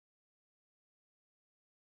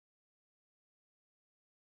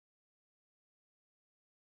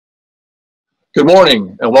Good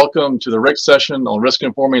morning and welcome to the RIC session on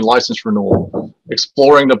risk-informing license renewal,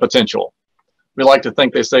 exploring the potential. We like to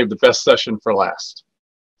think they saved the best session for last.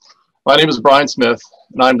 My name is Brian Smith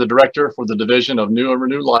and I'm the Director for the Division of New and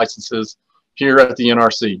Renewed Licenses here at the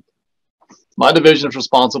NRC. My division is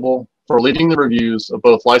responsible for leading the reviews of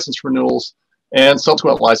both license renewals and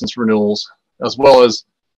subsequent license renewals, as well as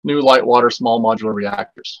new light water small modular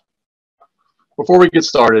reactors. Before we get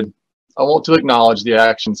started, I want to acknowledge the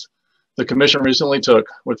actions the Commission recently took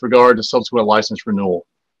with regard to subsequent license renewal.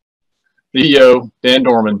 The EO, Dan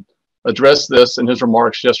Dorman, addressed this in his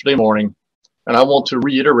remarks yesterday morning, and I want to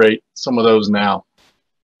reiterate some of those now.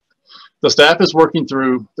 The staff is working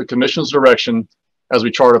through the Commission's direction as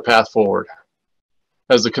we chart a path forward.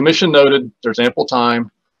 As the Commission noted, there's ample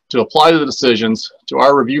time to apply the decisions to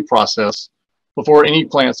our review process before any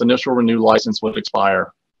plant's initial renewed license would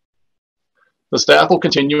expire. The staff will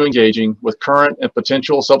continue engaging with current and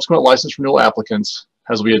potential subsequent license renewal applicants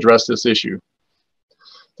as we address this issue.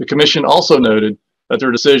 The Commission also noted that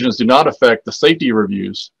their decisions do not affect the safety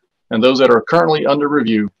reviews, and those that are currently under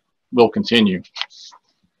review will continue.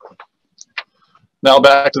 Now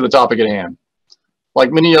back to the topic at hand.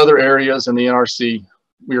 Like many other areas in the NRC,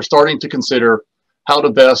 we are starting to consider how to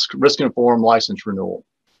best risk-inform license renewal.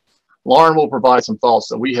 Lauren will provide some thoughts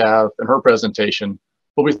that we have in her presentation,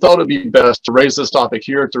 but we thought it'd be best to raise this topic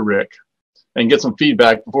here at the RIC and get some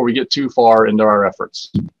feedback before we get too far into our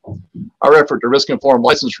efforts. Our effort to risk-inform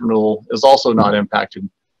license renewal is also not impacted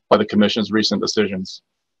by the Commission's recent decisions.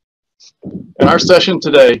 In our session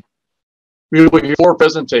today, we will hear 4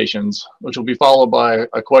 presentations, which will be followed by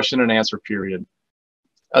a question and answer period.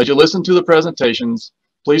 As you listen to the presentations,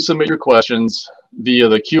 please submit your questions via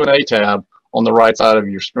the Q&A tab on the right side of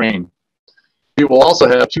your screen. We will also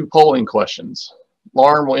have 2 polling questions.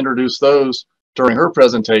 Lauren will introduce those during her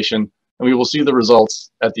presentation, and we will see the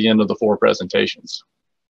results at the end of the 4 presentations.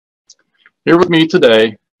 Here with me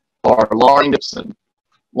today are Lauren Gibson.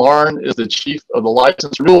 Lauren is the Chief of the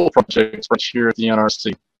License Renewal Project here at the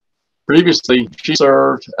NRC. Previously, she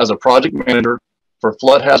served as a project manager for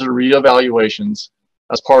flood hazard reevaluations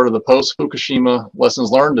as part of the post-Fukushima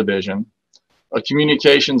Lessons Learned Division, a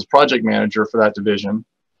communications project manager for that division,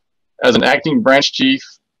 as an acting branch chief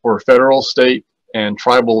for federal, state, and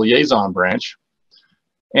tribal liaison branch,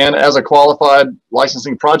 and as a qualified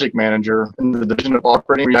licensing project manager in the Division of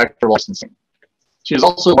Operating Reactor Licensing. She has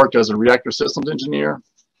also worked as a reactor systems engineer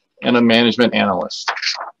and a management analyst.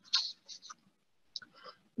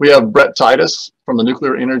 We have Brett Titus from the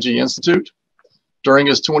Nuclear Energy Institute. During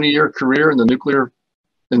his 20-year career in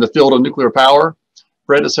the field of nuclear power,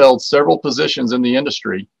 Brett has held several positions in the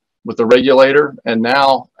industry with the regulator and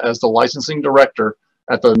now as the licensing director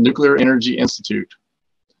at the Nuclear Energy Institute.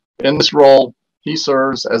 In this role, he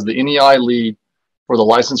serves as the NEI lead for the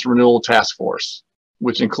License Renewal Task Force,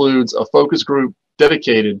 which includes a focus group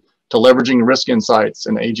dedicated to leveraging risk insights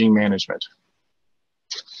and aging management.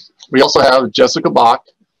 We also have Jessica Bock,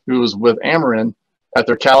 who is with Ameren at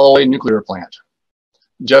their Callaway nuclear plant.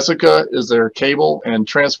 Jessica is their cable and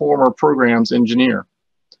transformer programs engineer.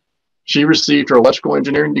 She received her electrical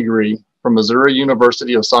engineering degree from Missouri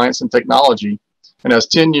University of Science and Technology and has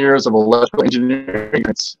 10 years of electrical engineering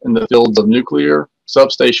experience in the fields of nuclear,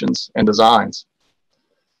 substations, and designs.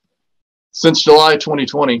 Since July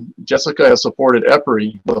 2020, Jessica has supported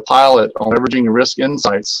EPRI with a pilot on leveraging risk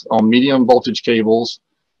insights on medium voltage cables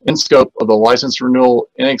in scope of the License Renewal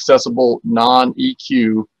Inaccessible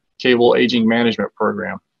Non-EQ Cable Aging Management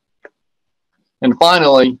Program. And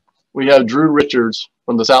finally, we have Drew Richards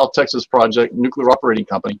from the South Texas Project Nuclear Operating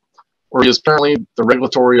Company, where he is currently the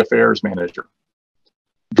Regulatory Affairs Manager.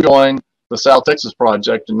 He joined the South Texas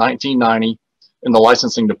Project in 1990 in the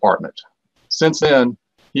licensing department. Since then,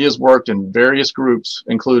 he has worked in various groups,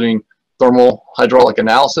 including thermal hydraulic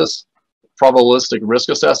analysis, probabilistic risk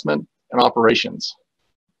assessment, and operations.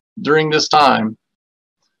 During his time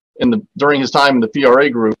in the PRA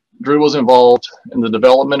group, Drew was involved in the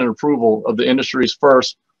development and approval of the industry's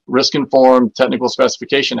first risk-informed technical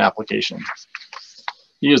specification application.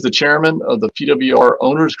 He is the chairman of the PWR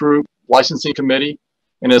Owners Group Licensing Committee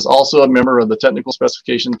and is also a member of the Technical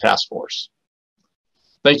Specification Task Force.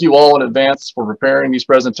 Thank you all in advance for preparing these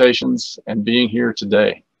presentations and being here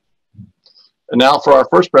today. And now for our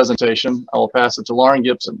first presentation, I will pass it to Lauren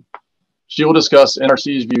Gibson. She will discuss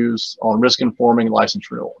NRC's views on risk-informing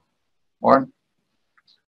license renewal. Lauren?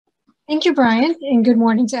 Thank you, Brian, and good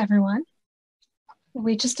morning to everyone. I'll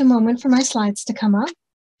wait just a moment for my slides to come up.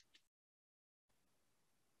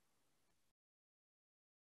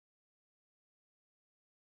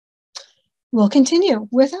 We'll continue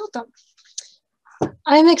without them.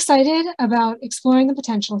 I'm excited about exploring the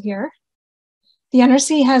potential here. The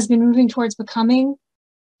NRC has been moving towards becoming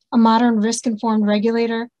a modern risk-informed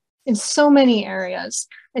regulator in so many areas,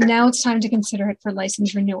 and now it's time to consider it for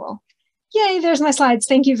license renewal. Yay, there's my slides.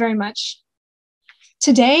 Thank you very much.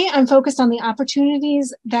 Today, I'm focused on the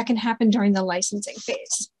opportunities that can happen during the licensing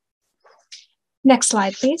phase. Next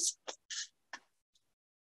slide, please.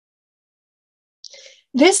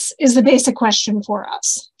 This is the basic question for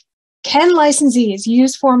us. Can licensees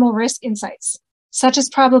use formal risk insights, such as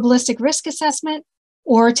probabilistic risk assessment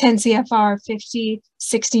or 10 CFR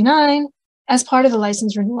 5069, as part of the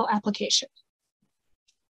license renewal application?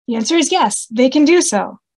 The answer is yes, they can do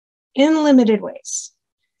so in limited ways.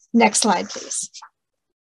 Next slide, please.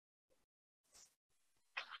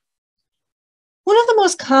 One of the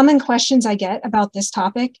most common questions I get about this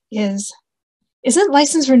topic is, isn't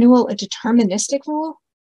license renewal a deterministic rule?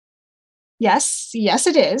 Yes,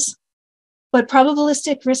 it is, but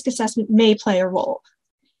probabilistic risk assessment may play a role,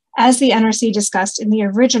 as the NRC discussed in the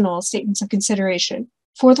original statements of consideration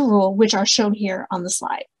for the rule, which are shown here on the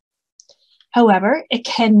slide. However, it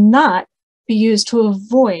cannot be used to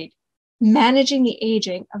avoid managing the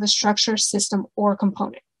aging of a structure, system, or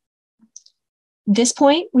component. This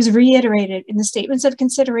point was reiterated in the statements of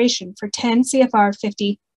consideration for 10 CFR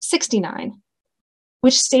 5069,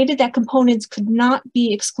 which stated that components could not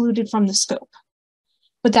be excluded from the scope,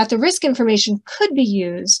 but that the risk information could be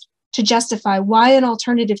used to justify why an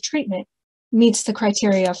alternative treatment meets the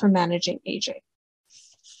criteria for managing aging.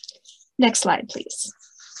 Next slide, please.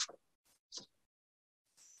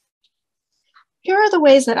 Here are the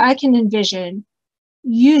ways that I can envision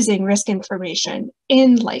using risk information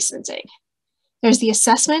in licensing. There's the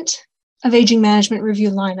assessment of aging management review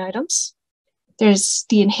line items. There's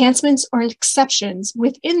the enhancements or exceptions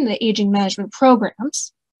within the aging management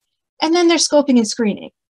programs. And then there's scoping and screening.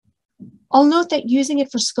 I'll note that using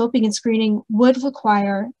it for scoping and screening would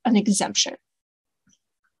require an exemption.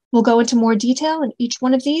 We'll go into more detail in each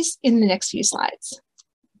one of these in the next few slides.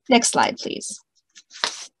 Next slide, please.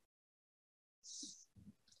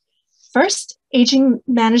 First, aging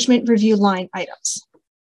management review line items.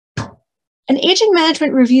 An aging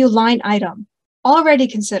management review line item already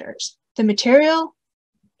considers the material,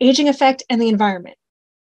 aging effect, and the environment.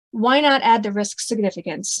 Why not add the risk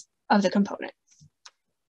significance of the component?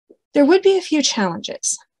 There would be a few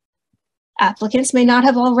challenges. Applicants may not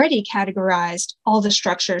have already categorized all the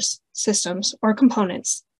structures, systems, or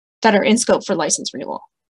components that are in scope for license renewal.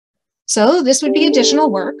 So this would be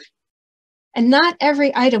additional work, and not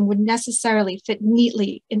every item would necessarily fit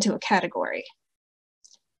neatly into a category.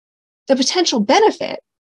 The potential benefit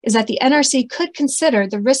is that the NRC could consider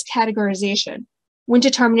the risk categorization when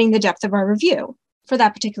determining the depth of our review for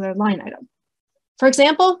that particular line item. For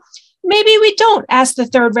example, maybe we don't ask the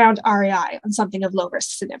third round REI on something of low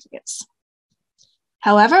risk significance.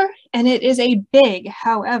 However, and it is a big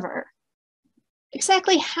however,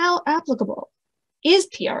 exactly how applicable is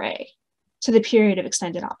PRA to the period of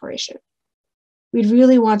extended operation? We'd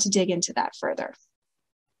really want to dig into that further.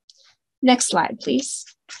 Next slide, please.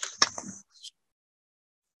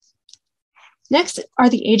 Next are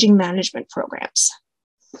the aging management programs.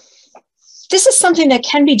 This is something that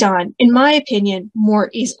can be done, in my opinion, more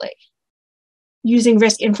easily, using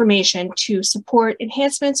risk information to support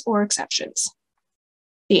enhancements or exceptions.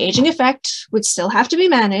 The aging effect would still have to be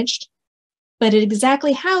managed, but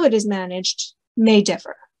exactly how it is managed may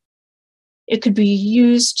differ. It could be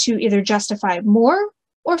used to either justify more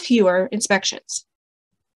or fewer inspections.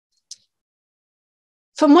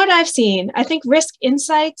 From what I've seen, I think risk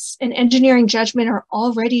insights and engineering judgment are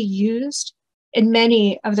already used in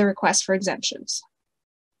many of the requests for exceptions.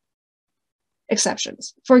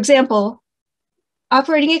 For example,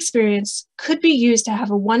 operating experience could be used to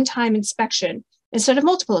have a one-time inspection instead of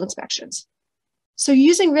multiple inspections. So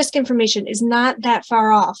using risk information is not that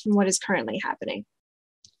far off from what is currently happening.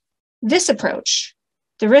 This approach,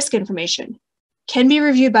 the risk information, can be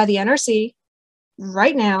reviewed by the NRC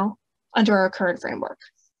right now under our current framework.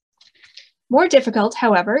 More difficult,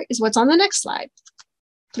 however, is what's on the next slide.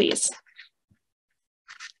 Please.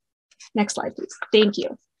 Next slide, please. Thank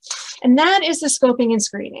you. And that is the scoping and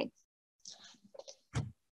screening.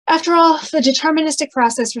 After all, the deterministic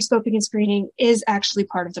process for scoping and screening is actually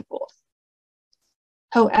part of the rule.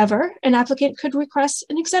 However, an applicant could request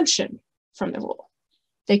an exemption from the rule.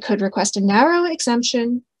 They could request a narrow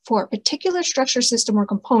exemption for a particular structure, system, or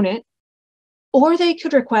component, or they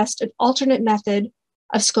could request an alternate method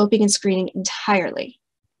of scoping and screening entirely.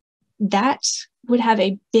 That would have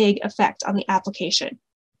a big effect on the application,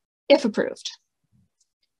 if approved.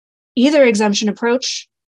 Either exemption approach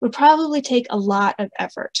would probably take a lot of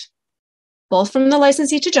effort, both from the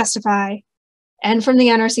licensee to justify and from the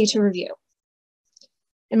NRC to review.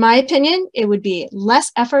 In my opinion, it would be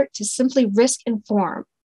less effort to simply risk inform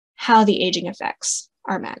how the aging effects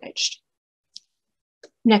are managed.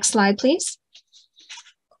 Next slide, please.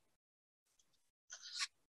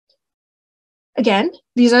 Again,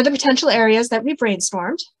 these are the potential areas that we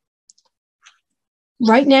brainstormed.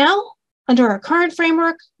 Right now, under our current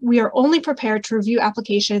framework, we are only prepared to review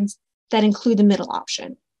applications that include the middle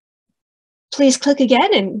option. Please click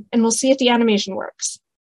again and we'll see if the animation works.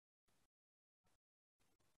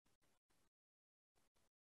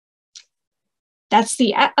 That's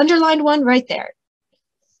the underlined one right there.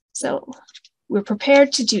 So we're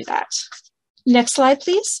prepared to do that. Next slide,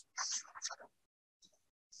 please.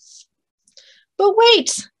 But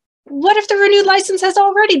wait, what if the renewed license has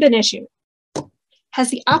already been issued? Has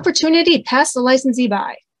the opportunity passed the licensee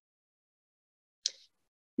by?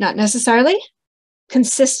 Not necessarily.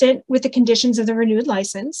 Consistent with the conditions of the renewed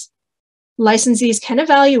license, licensees can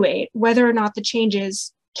evaluate whether or not the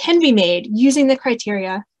changes can be made using the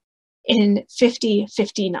criteria in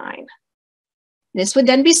 5059. This would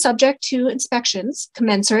then be subject to inspections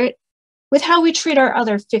commensurate with how we treat our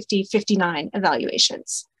other 5059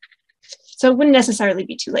 evaluations. So it wouldn't necessarily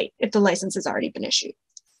be too late if the license has already been issued.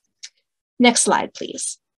 Next slide,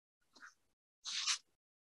 please.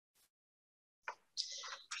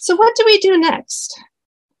 So what do we do next?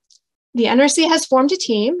 The NRC has formed a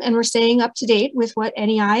team and we're staying up to date with what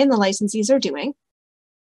NEI and the licensees are doing.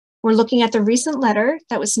 We're looking at the recent letter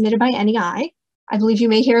that was submitted by NEI. I believe you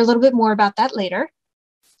may hear a little bit more about that later.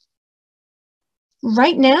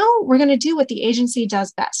 Right now, we're going to do what the agency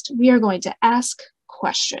does best. We are going to ask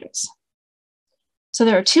questions. So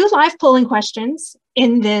there are 2 live polling questions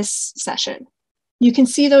in this session. You can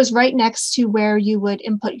see those right next to where you would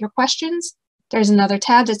input your questions. There's another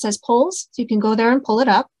tab that says polls, so you can go there and pull it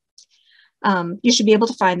up. You should be able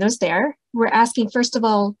to find those there. We're asking, first of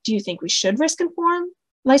all, do you think we should risk inform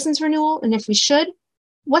license renewal? And if we should,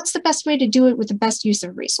 what's the best way to do it with the best use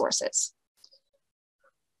of resources?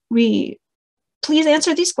 Please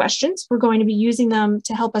answer these questions. We're going to be using them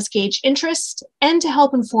to help us gauge interest and to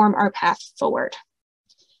help inform our path forward.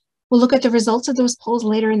 We'll look at the results of those polls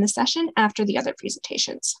later in the session after the other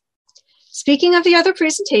presentations. Speaking of the other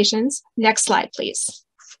presentations, next slide, please.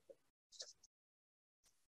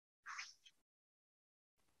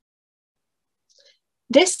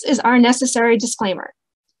 This is our necessary disclaimer.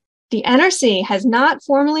 The NRC has not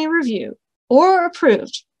formally reviewed or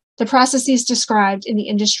approved the processes described in the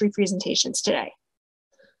industry presentations today.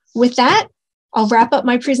 With that, I'll wrap up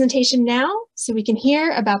my presentation now so we can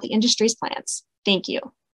hear about the industry's plans. Thank you.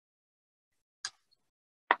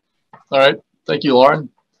 All right, thank you, Lauren.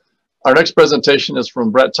 Our next presentation is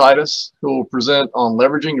from Brett Titus, who will present on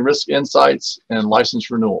leveraging risk insights and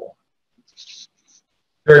license renewal.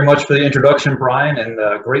 Very much for the introduction, Brian, and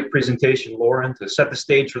a great presentation, Lauren, to set the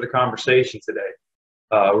stage for the conversation today.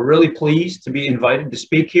 We're really pleased to be invited to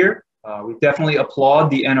speak here. We definitely applaud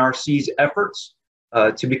the NRC's efforts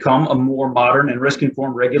to become a more modern and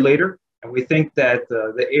risk-informed regulator, and we think that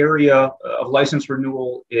the area of license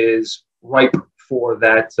renewal is ripe for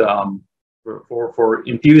that, for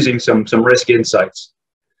infusing some risk insights.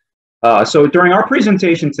 So during our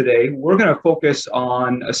presentation today, we're going to focus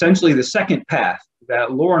on essentially the second path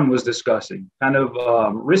that Lauren was discussing, kind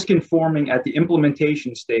of risk informing at the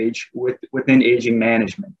implementation stage within aging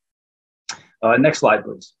management. Next slide,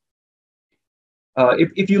 please.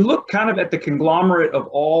 If you look kind of at the conglomerate of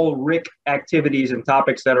all RIC activities and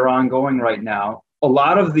topics that are ongoing right now, a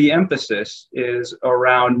lot of the emphasis is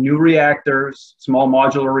around new reactors, small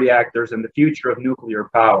modular reactors, and the future of nuclear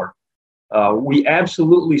power. We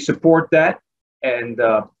absolutely support that, and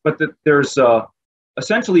but there's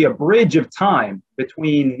essentially a bridge of time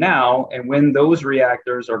between now and when those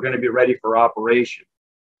reactors are going to be ready for operation.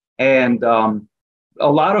 And a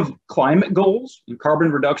lot of climate goals and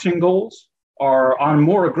carbon reduction goals are on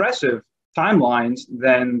more aggressive timelines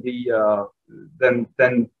than the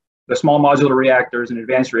small modular reactors and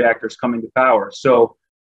advanced reactors coming to power. So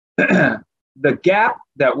the gap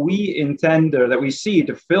that we intend, or that we see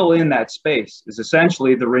to fill in that space, is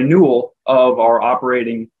essentially the renewal of our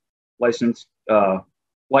operating licensed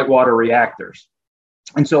light water reactors.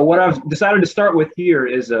 And so what I've decided to start with here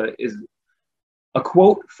is a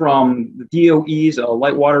quote from the DOE's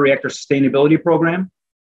light water reactor sustainability program,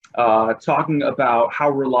 talking about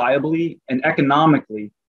how reliably and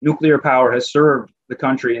economically nuclear power has served the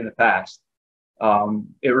country in the past.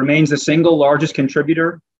 It remains the single largest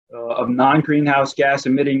contributor of non-greenhouse gas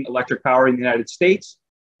emitting electric power in the United States,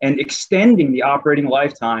 and extending the operating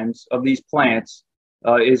lifetimes of these plants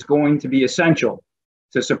is going to be essential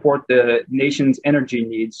to support the nation's energy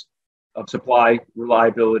needs of supply,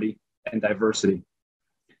 reliability, and diversity.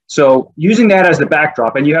 So using that as the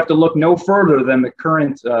backdrop, and you have to look no further than the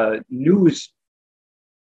current news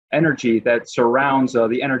energy that surrounds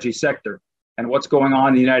the energy sector and what's going on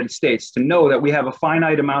in the United States to know that we have a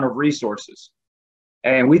finite amount of resources.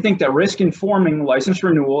 And we think that risk-informing license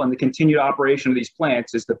renewal and the continued operation of these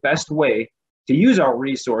plants is the best way to use our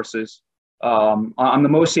resources on the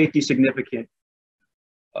most safety significant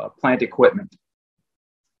plant equipment.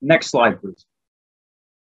 Next slide, please.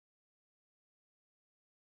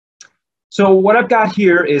 So what I've got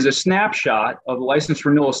here is a snapshot of the license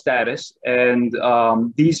renewal status, and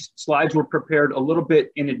these slides were prepared a little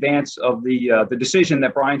bit in advance of the decision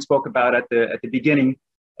that Brian spoke about at the beginning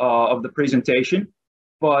of the presentation.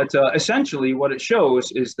 But essentially, what it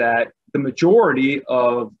shows is that the majority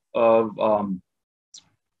of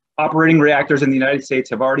operating reactors in the United States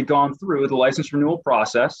have already gone through the license renewal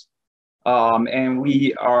process, and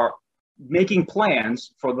we are making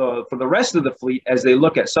plans for the rest of the fleet as they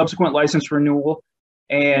look at subsequent license renewal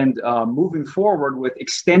and moving forward with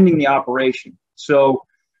extending the operation. So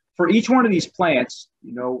for each one of these plants,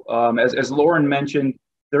 you know, as Lauren mentioned,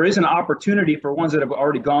 there is an opportunity for ones that have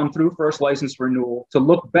already gone through first license renewal to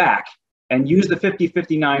look back and use the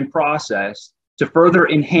 5059 process to further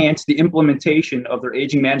enhance the implementation of their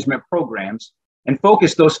aging management programs and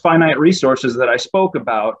focus those finite resources that I spoke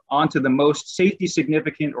about onto the most safety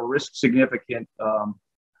significant or risk significant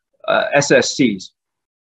SSCs.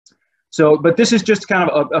 So, but this is just kind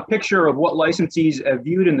of a picture of what licensees have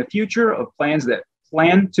viewed in the future of plans that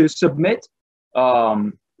plan to submit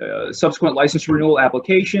subsequent license renewal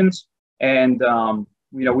applications. And,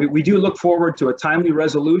 you know, we do look forward to a timely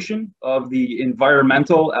resolution of the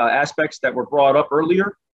environmental aspects that were brought up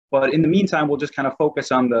earlier. But in the meantime, we'll just kind of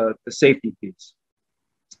focus on the safety piece.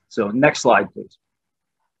 So next slide, please.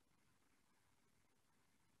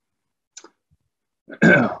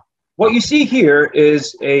 What you see here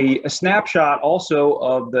is a snapshot also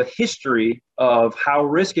of the history of how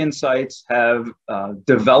risk insights have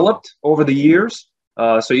developed over the years.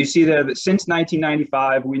 So you see there that since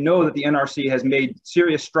 1995, we know that the NRC has made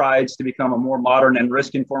serious strides to become a more modern and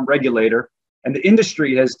risk-informed regulator, and the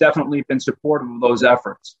industry has definitely been supportive of those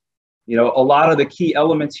efforts. You know, a lot of the key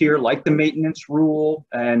elements here, like the maintenance rule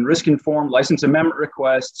and risk-informed license amendment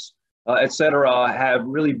requests, et cetera, have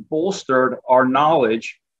really bolstered our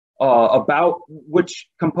knowledge about which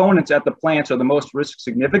components at the plants are the most risk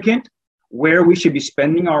significant, where we should be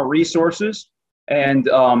spending our resources, and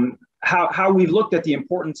how we looked at the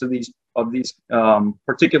importance of these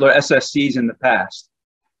particular SSCs in the past.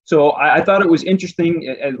 So I thought it was interesting,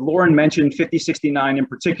 as Lauren mentioned 5069 in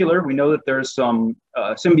particular. We know that there's some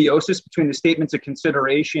symbiosis between the statements of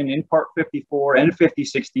consideration in Part 54 and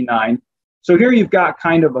 5069. So here you've got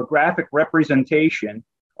kind of a graphic representation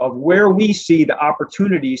of where we see the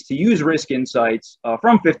opportunities to use risk insights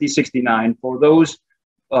from 5069 for those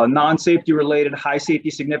non-safety related, high safety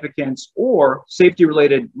significance, or safety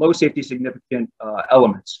related, low safety significant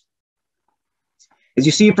elements. As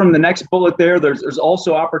you see from the next bullet there, there's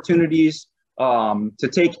also opportunities to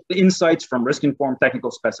take insights from risk-informed technical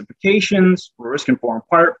specifications, risk-informed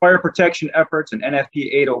fire protection efforts, and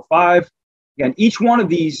NFP 805. Again, each one of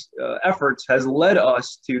these efforts has led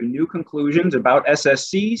us to new conclusions about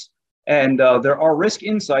SSCs, and there are risk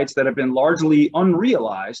insights that have been largely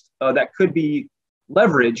unrealized that could be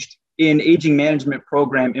leveraged in aging management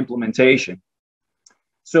program implementation.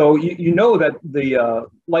 So you know that the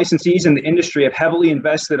licensees in the industry have heavily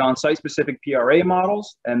invested on site-specific PRA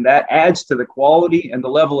models, and that adds to the quality and the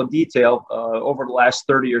level of detail over the last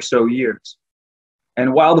 30 or so years.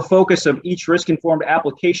 And while the focus of each risk-informed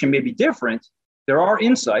application may be different, there are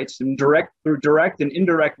insights through direct and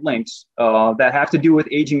indirect links that have to do with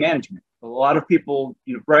aging management. A lot of people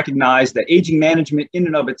recognize that aging management in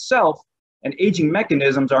and of itself and aging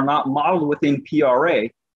mechanisms are not modeled within PRA,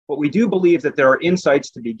 but we do believe that there are insights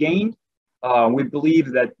to be gained. We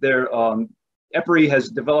believe that EPRI has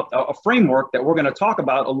developed a framework that we're going to talk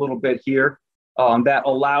about a little bit here that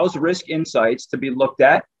allows risk insights to be looked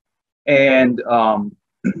at. And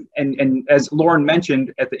as Lauren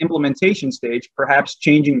mentioned, at the implementation stage, perhaps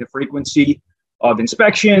changing the frequency of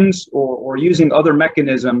inspections or using other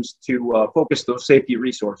mechanisms to focus those safety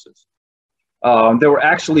resources. There were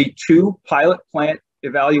actually 2 pilot plant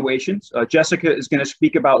evaluations. Jessica is going to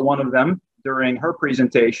speak about one of them during her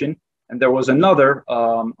presentation. And there was another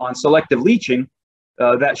on selective leaching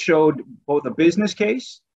that showed both a business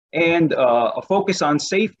case and a focus on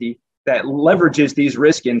safety that leverages these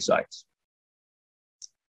risk insights.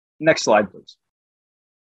 Next slide, please.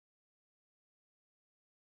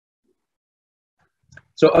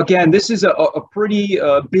 So again, this is a pretty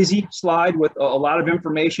busy slide with a lot of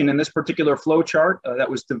information in this particular flow chart that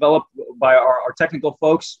was developed by our technical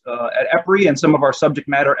folks at EPRI and some of our subject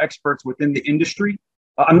matter experts within the industry.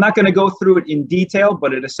 I'm not going to go through it in detail,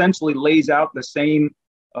 but it essentially lays out the same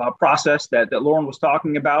process that Lauren was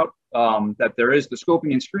talking about, that there is the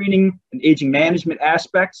scoping and screening and aging management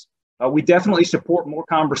aspects. We definitely support more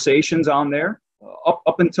conversations on there.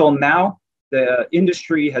 Up until now, the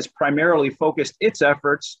industry has primarily focused its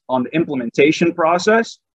efforts on the implementation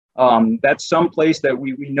process. That's some place that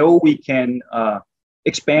we know we can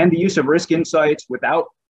expand the use of risk insights without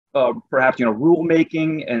perhaps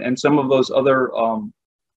rulemaking and some of those other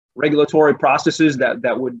regulatory processes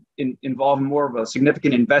that would involve more of a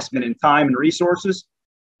significant investment in time and resources.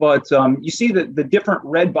 But you see the different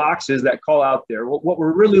red boxes that call out there. What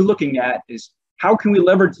we're really looking at is how can we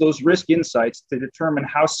leverage those risk insights to determine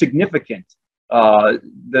how significant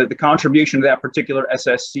the contribution of that particular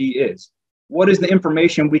SSC is. What is the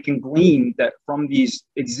information we can glean that from these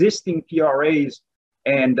existing PRAs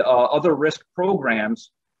and other risk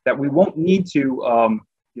programs that we won't need to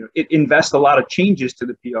invest a lot of changes to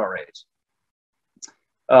the PRAs.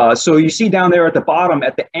 So you see down there at the bottom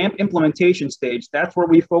at the AMP implementation stage, that's where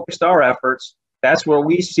we focused our efforts. That's where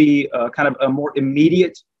we see kind of a more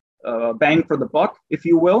immediate bang for the buck, if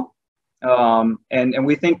you will. And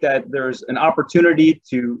we think that there's an opportunity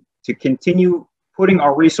to continue putting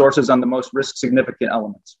our resources on the most risk significant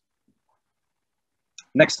elements.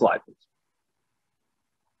 Next slide, please.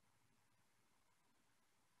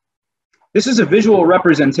 This is a visual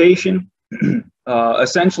representation,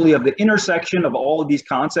 essentially, of the intersection of all of these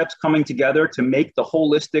concepts coming together to make the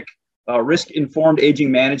holistic risk-informed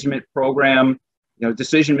aging management program,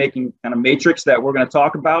 decision-making kind of matrix that we're going to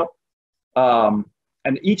talk about.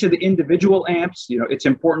 And each of the individual AMPs, it's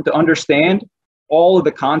important to understand all of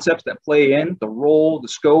the concepts that play in, the role, the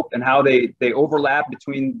scope, and how they overlap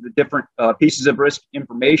between the different pieces of risk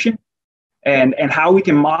information, and how we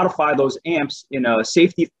can modify those AMPs in a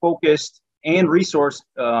safety-focused and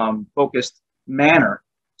resource-focused manner,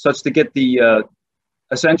 such to get the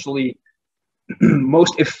essentially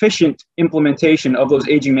most efficient implementation of those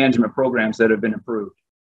aging management programs that have been approved.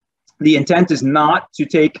 The intent is not to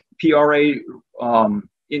take PRA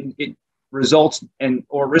results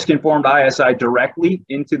or risk-informed ISI directly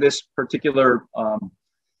into this particular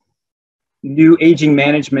new aging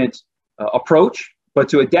management approach, but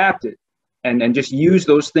to adapt it and just use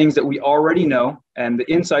those things that we already know and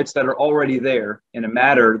the insights that are already there in a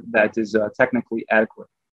manner that is technically adequate.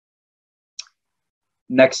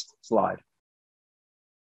 Next slide.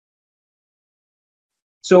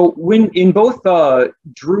 So when in both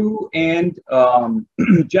Drew and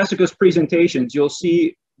Jessica's presentations, you'll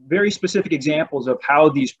see very specific examples of how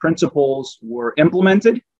these principles were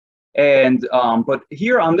implemented. And but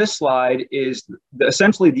here on this slide is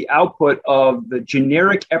essentially the output of the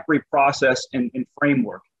generic EPRI process and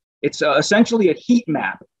framework. It's essentially a heat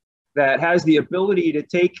map that has the ability to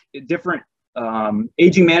take different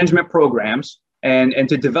aging management programs and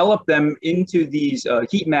to develop them into these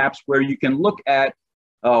heat maps where you can look at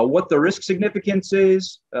what the risk significance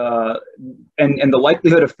is and the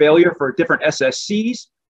likelihood of failure for different SSCs.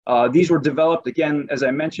 These were developed, again, as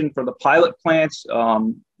I mentioned, for the pilot plants,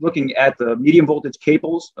 looking at the medium voltage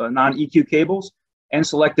cables, non-EQ cables, and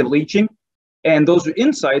selective leaching. And those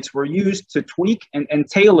insights were used to tweak and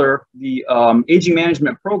tailor the aging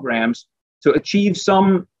management programs to achieve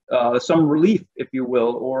some relief, if you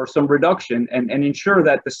will, or some reduction, and ensure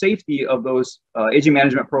that the safety of those aging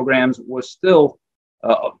management programs was still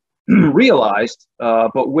realized,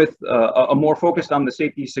 but with a more focused on the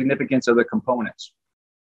safety significance of the components.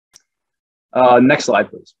 Next slide,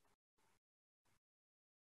 please.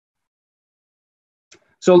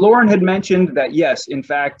 So Lauren had mentioned that, yes, in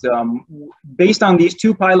fact, based on these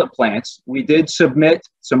two pilot plants, we did submit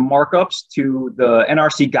some markups to the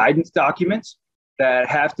NRC guidance documents that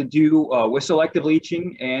have to do with selective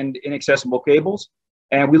leaching and inaccessible cables.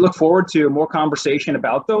 And we look forward to more conversation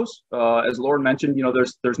about those. As Lauren mentioned,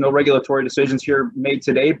 there's no regulatory decisions here made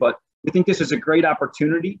today, but we think this is a great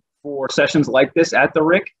opportunity for sessions like this at the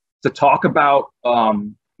RIC to talk about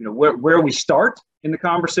where we start in the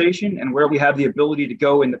conversation and where we have the ability to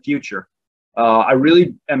go in the future. I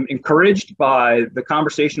really am encouraged by the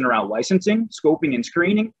conversation around licensing, scoping, and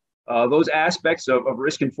screening, those aspects of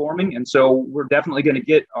risk informing. And so we're definitely going to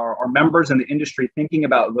get our members in the industry thinking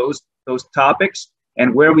about those topics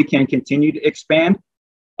and where we can continue to expand.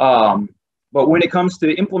 But when it comes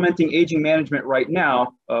to implementing aging management right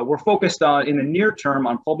now, we're focused on, in the near term,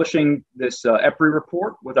 on publishing this EPRI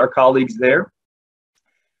report with our colleagues there.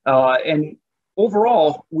 And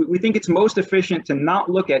overall, we think it's most efficient to not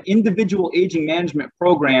look at individual aging management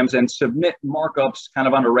programs and submit markups kind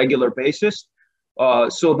of on a regular basis.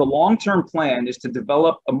 So the long-term plan is to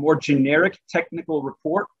develop a more generic technical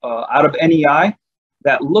report out of NEI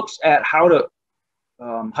that looks at how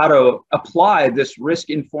to apply this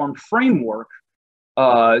risk-informed framework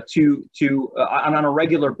on a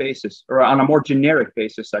regular basis, or on a more generic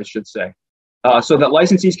basis, I should say, so that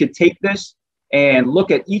licensees could take this and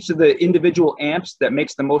look at each of the individual AMPs that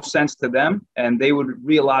makes the most sense to them, and they would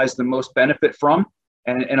realize the most benefit from,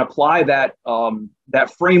 and apply that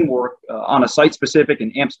framework on a site-specific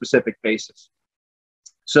and AMP-specific basis.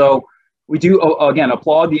 So we do, again,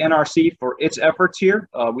 applaud the NRC for its efforts here.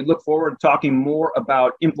 We look forward to talking more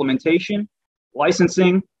about implementation,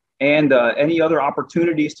 licensing, and any other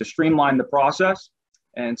opportunities to streamline the process.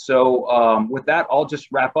 And so with that, I'll just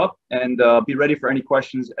wrap up and be ready for any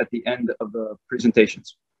questions at the end of the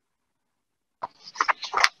presentations.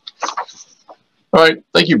 All right,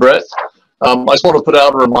 thank you, Brett. I just want to put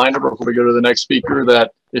out a reminder before we go to the next speaker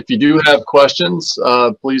that if you do have questions,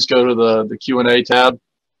 please go to the Q&A tab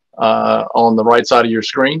on the right side of your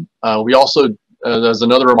screen. We also, as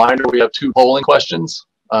another reminder, we have 2 polling questions.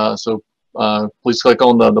 So please click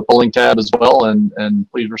on the polling tab as well,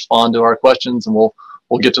 and please respond to our questions, and we'll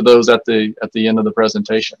get to those at the end of the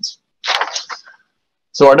presentations.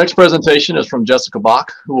 So our next presentation is from Jessica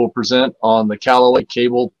Bock, who will present on the Callaway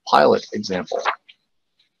cable pilot example.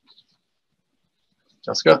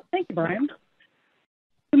 Jessica. Thank you, Brian.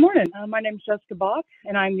 Good morning. My name is Jessica Bock,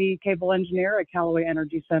 and I'm the cable engineer at Callaway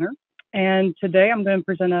Energy Center. And today I'm going to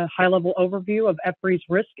present a high-level overview of EPRI's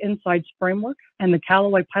Risk Insights Framework and the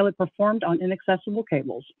Callaway pilot performed on inaccessible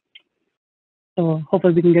cables. So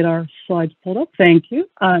hopefully we can get our slides pulled up. Thank you.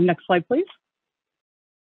 Next slide, please.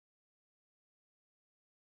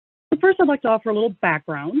 So first, I'd like to offer a little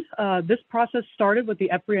background. This process started with the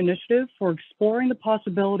EPRI initiative for exploring the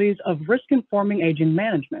possibilities of risk-informing aging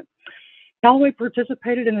management. Callaway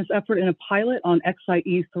participated in this effort in a pilot on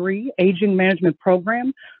XIE3 Aging Management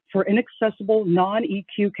Program for inaccessible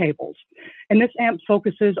non-EQ cables. And this AMP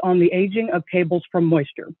focuses on the aging of cables from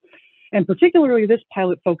moisture. And particularly, this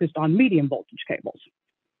pilot focused on medium voltage cables.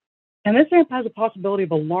 And this AMP has a possibility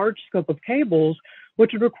of a large scope of cables,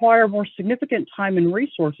 which would require more significant time and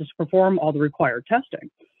resources to perform all the required testing.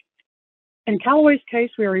 In Callaway's case,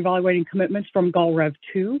 we are evaluating commitments from GALREV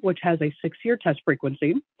 2, which has a 6-year test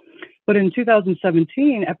frequency. But in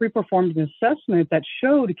 2017, EPRI performed an assessment that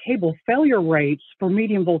showed cable failure rates for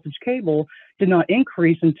medium voltage cable did not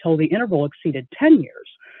increase until the interval exceeded 10 years.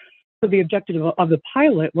 So the objective of the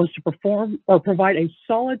pilot was to perform or provide a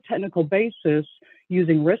solid technical basis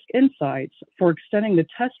using risk insights for extending the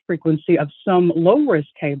test frequency of some low-risk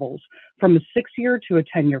cables from a 6-year to a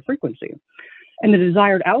 10-year frequency. And the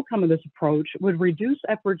desired outcome of this approach would reduce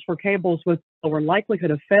efforts for cables with lower likelihood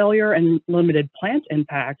of failure and limited plant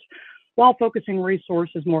impact, while focusing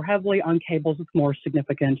resources more heavily on cables with more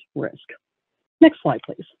significant risk. Next slide,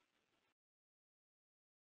 please.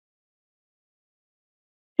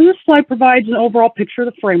 So this slide provides an overall picture of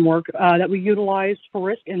the framework that we utilized for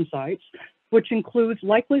risk insights, which includes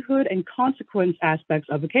likelihood and consequence aspects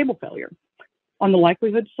of a cable failure. On the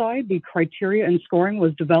likelihood side, the criteria and scoring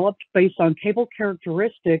was developed based on cable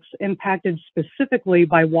characteristics impacted specifically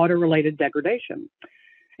by water-related degradation.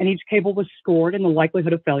 And each cable was scored and the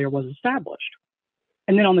likelihood of failure was established.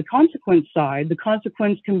 And then on the consequence side, the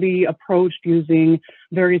consequence can be approached using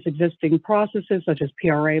various existing processes such as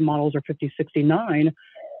PRA models or 5069,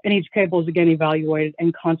 and each cable is again evaluated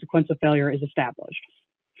and consequence of failure is established.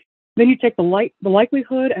 Then you take the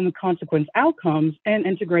likelihood and the consequence outcomes and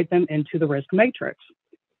integrate them into the risk matrix.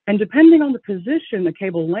 And depending on the position the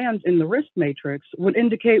cable lands in the risk matrix would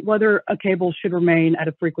indicate whether a cable should remain at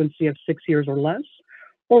a frequency of 6 years or less,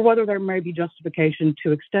 or whether there may be justification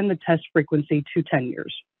to extend the test frequency to 10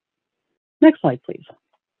 years. Next slide, please.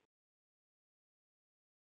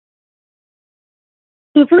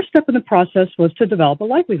 So the first step in the process was to develop a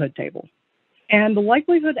likelihood table. And the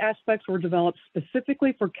likelihood aspects were developed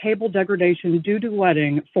specifically for cable degradation due to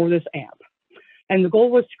wetting for this AMP. And the goal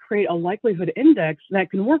was to create a likelihood index that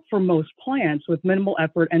can work for most plants with minimal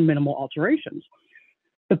effort and minimal alterations.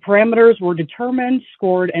 The parameters were determined,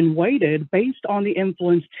 scored, and weighted based on the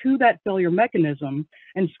influence to that failure mechanism,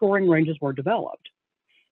 and scoring ranges were developed.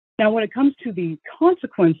 Now, when it comes to the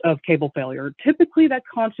consequence of cable failure, typically that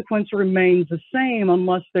consequence remains the same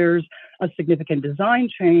unless there's a significant design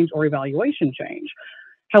change or evaluation change.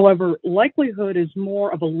 However, likelihood is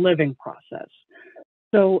more of a living process.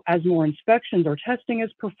 So as more inspections or testing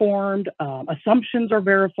is performed, assumptions are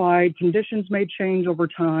verified, conditions may change over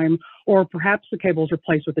time, or perhaps the cable is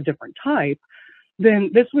replaced with a different type,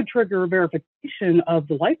 then this would trigger a verification of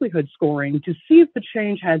the likelihood scoring to see if the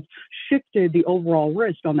change has shifted the overall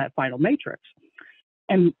risk on that final matrix.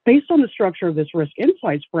 And based on the structure of this risk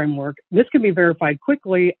insights framework, this can be verified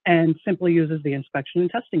quickly and simply uses the inspection and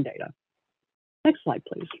testing data. Next slide,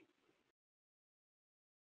 please.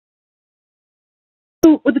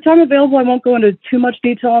 So with the time available, I won't go into too much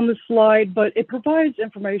detail on this slide, but it provides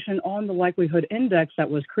information on the likelihood index that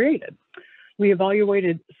was created. We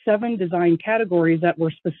evaluated 7 design categories that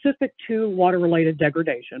were specific to water-related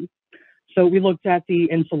degradation. So we looked at the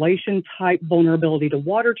insulation type, vulnerability to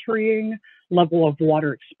water treeing, level of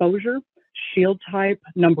water exposure, shield type,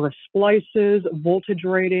 number of splices, voltage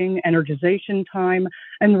rating, energization time,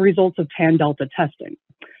 and the results of tan delta testing.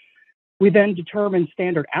 We then determined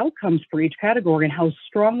standard outcomes for each category and how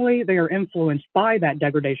strongly they are influenced by that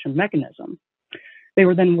degradation mechanism. They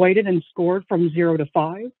were then weighted and scored from 0 to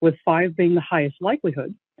 5, with 5 being the highest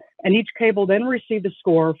likelihood. And each cable then received a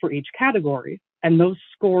score for each category, and those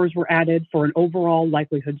scores were added for an overall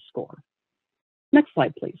likelihood score. Next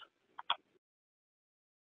slide, please.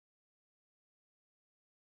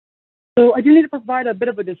 So I do need to provide a bit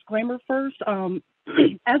of a disclaimer first.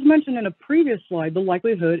 As mentioned in a previous slide, the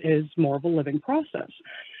likelihood is more of a living process.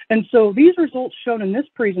 And so these results shown in this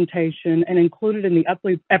presentation and included in the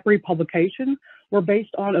EPRI publication were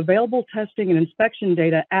based on available testing and inspection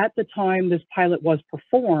data at the time this pilot was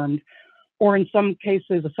performed, or in some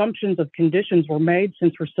cases, assumptions of conditions were made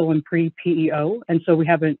since we're still in pre-PEO, and so we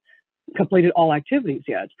haven't completed all activities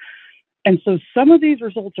yet. And so some of these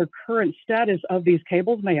results or current status of these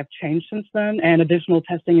cables may have changed since then, and additional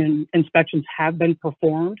testing and inspections have been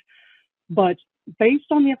performed. But based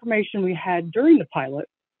on the information we had during the pilot,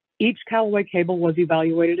 each Callaway cable was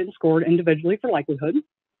evaluated and scored individually for likelihood.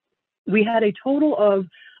 We had a total of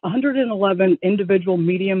 111 individual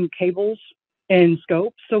medium cables in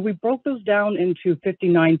scope. So we broke those down into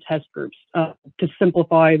 59 test groups to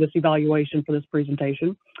simplify this evaluation for this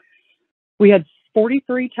presentation. We had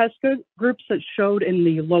 43 test groups that showed in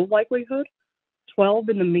the low likelihood, 12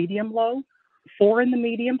 in the medium low, 4 in the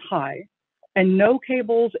medium high, and no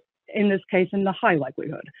cables in this case in the high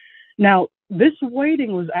likelihood. Now, this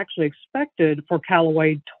weighting was actually expected for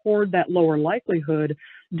Callaway toward that lower likelihood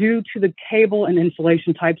due to the cable and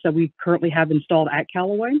insulation types that we currently have installed at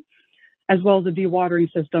Callaway, as well as the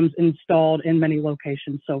dewatering systems installed in many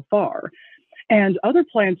locations so far. And other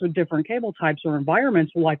plants with different cable types or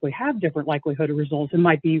environments will likely have different likelihood of results and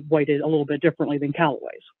might be weighted a little bit differently than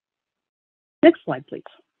Callaway's. Next slide, please.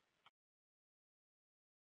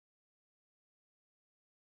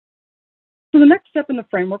 So the next step in the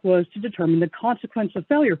framework was to determine the consequence of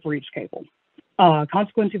failure for each cable.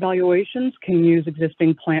 Consequence evaluations can use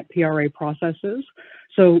existing plant PRA processes.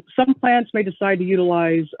 So some plants may decide to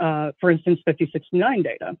utilize, for instance, 5069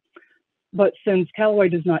 data. But since Callaway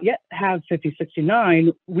does not yet have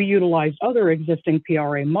 5069, we utilized other existing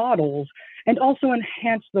PRA models and also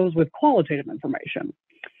enhanced those with qualitative information.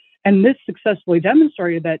 And this successfully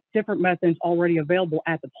demonstrated that different methods already available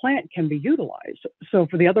at the plant can be utilized. So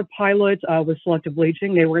for the other pilots with selective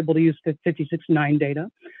leaching, they were able to use 5069 data.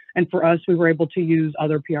 And for us, we were able to use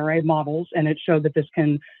other PRA models, and it showed that this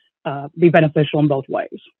can be beneficial in both ways.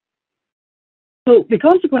 So the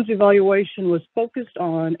consequence evaluation was focused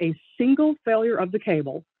on a single failure of the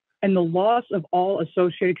cable and the loss of all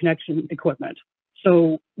associated connection equipment.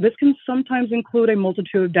 So this can sometimes include a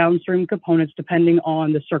multitude of downstream components depending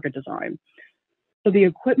on the circuit design. So the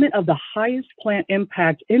equipment of the highest plant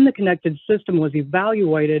impact in the connected system was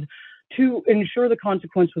evaluated to ensure the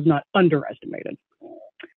consequence was not underestimated.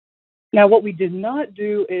 Now, what we did not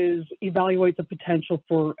do is evaluate the potential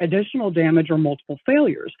for additional damage or multiple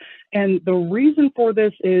failures. And the reason for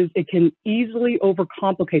this is it can easily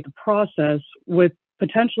overcomplicate the process with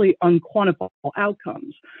potentially unquantifiable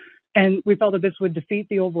outcomes. And we felt that this would defeat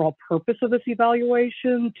the overall purpose of this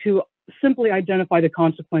evaluation to simply identify the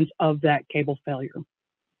consequence of that cable failure.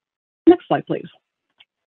 Next slide, please.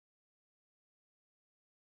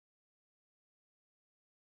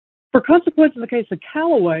 For consequence in the case of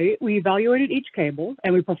Callaway, we evaluated each cable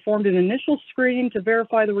and we performed an initial screening to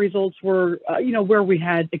verify the results were, where we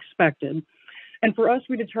had expected. And for us,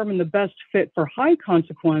 we determined the best fit for high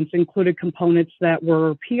consequence included components that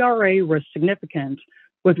were PRA risk significant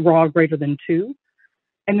with raw greater than 2.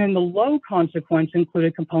 And then the low consequence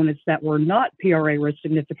included components that were not PRA risk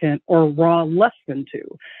significant or raw less than 2.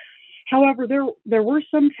 However, there were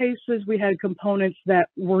some cases we had components that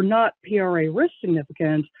were not PRA risk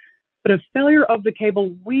significant, but a failure of the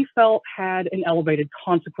cable we felt had an elevated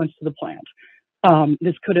consequence to the plant.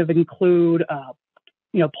 This could have included,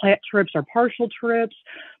 plant trips or partial trips,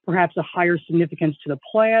 perhaps a higher significance to the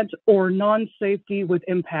plant, or non-safety with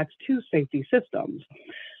impacts to safety systems.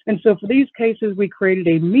 And so for these cases, we created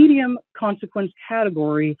a medium consequence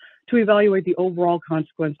category to evaluate the overall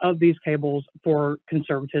consequence of these cables for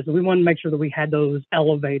conservatism. We wanted to make sure that we had those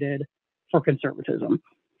elevated for conservatism.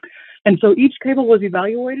 And so each cable was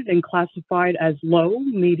evaluated and classified as low,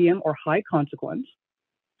 medium, or high consequence.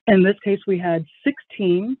 In this case, we had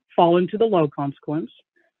 16 fall into the low consequence,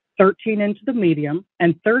 13 into the medium,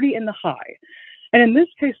 and 30 in the high. And in this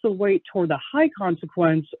case, the weight toward the high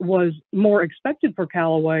consequence was more expected for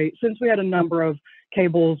Callaway since we had a number of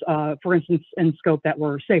cables, for instance, in scope that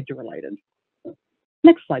were safety related.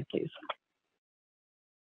 Next slide, please.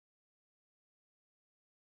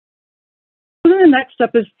 So then the next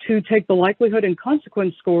step is to take the likelihood and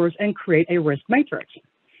consequence scores and create a risk matrix.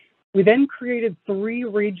 We then created 3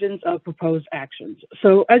 regions of proposed actions.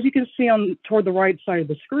 So as you can see toward the right side of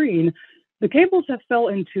the screen, the cables that fell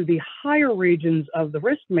into the higher regions of the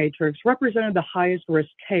risk matrix represented the highest risk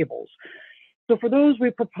cables. So for those,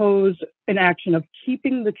 we proposed an action of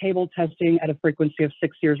keeping the cable testing at a frequency of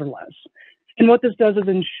 6 years or less. And what this does is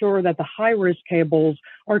ensure that the high risk cables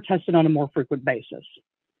are tested on a more frequent basis.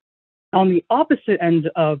 On the opposite end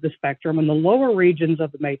of the spectrum, in the lower regions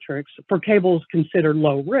of the matrix, for cables considered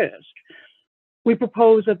low risk, we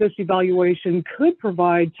propose that this evaluation could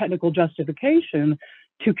provide technical justification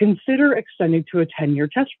to consider extending to a 10-year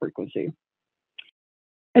test frequency.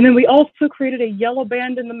 And then we also created a yellow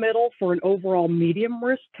band in the middle for an overall medium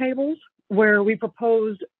risk cables, where we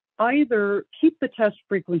proposed either keep the test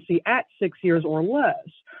frequency at 6 years or less,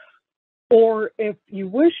 or if you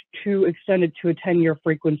wish to extend it to a 10-year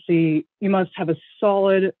frequency, you must have a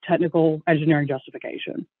solid technical engineering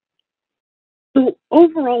justification. So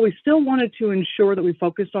overall, we still wanted to ensure that we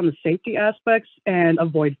focused on the safety aspects and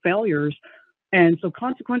avoid failures. And so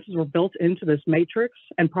consequences were built into this matrix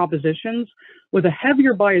and propositions with a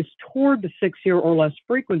heavier bias toward the 6-year or less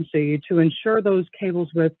frequency to ensure those cables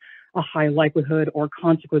with a high likelihood or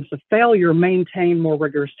consequence of failure maintain more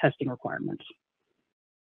rigorous testing requirements.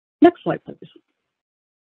 Next slide, please.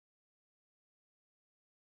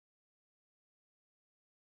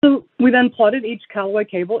 So we then plotted each Callaway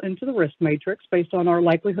cable into the risk matrix based on our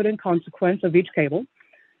likelihood and consequence of each cable.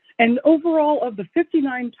 And overall, of the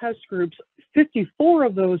 59 test groups, 54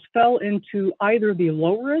 of those fell into either the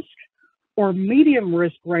low risk or medium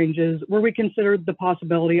risk ranges where we considered the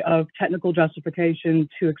possibility of technical justification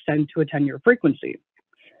to extend to a 10-year frequency.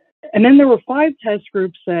 And then there were 5 test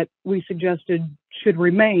groups that we suggested should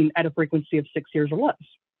remain at a frequency of 6 years or less.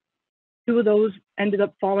 2 of those ended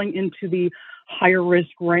up falling into the higher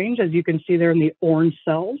risk range, as you can see there in the orange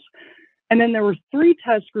cells. And then there were 3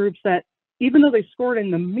 test groups that, even though they scored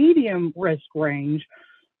in the medium risk range,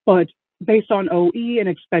 but based on OE and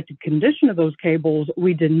expected condition of those cables,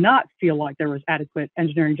 we did not feel like there was adequate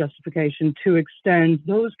engineering justification to extend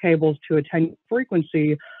those cables to a 10-year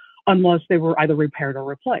frequency unless they were either repaired or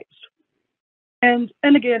replaced. And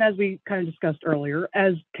again, as we kind of discussed earlier,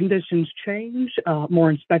 as conditions change,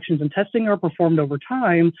 more inspections and testing are performed over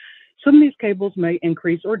time, some of these cables may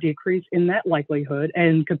increase or decrease in that likelihood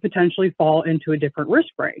and could potentially fall into a different risk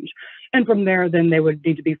range. And from there, then they would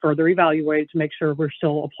need to be further evaluated to make sure we're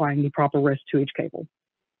still applying the proper risk to each cable.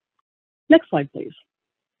 Next slide, please.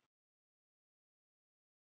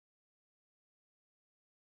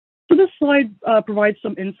 So this slide provides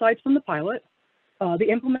some insights from the pilot. The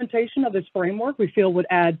implementation of this framework we feel would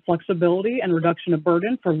add flexibility and reduction of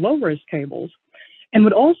burden for low-risk cables, and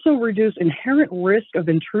would also reduce inherent risk of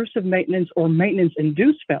intrusive maintenance or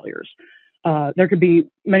maintenance-induced failures. There could be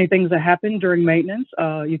many things that happen during maintenance.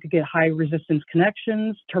 You could get high resistance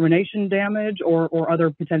connections, termination damage, or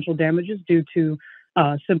other potential damages due to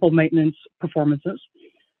simple maintenance performances.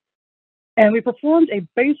 And we performed a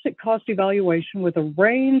basic cost evaluation with a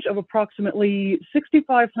range of approximately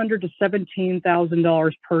 $6,500 to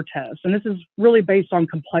 $17,000 per test. And this is really based on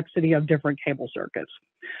complexity of different cable circuits.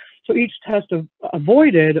 So each test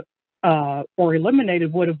avoided or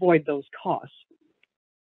eliminated would avoid those costs.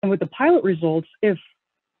 And with the pilot results, if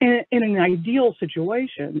in an ideal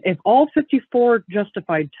situation, if all 54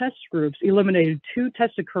 justified test groups eliminated 2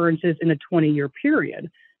 test occurrences in a 20-year period,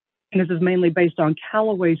 and this is mainly based on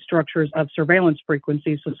Callaway structures of surveillance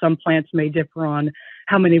frequency, so some plants may differ on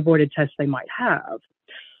how many avoided tests they might have.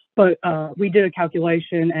 But we did a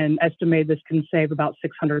calculation and estimated this can save about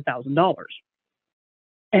 $600,000.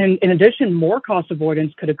 And in addition, more cost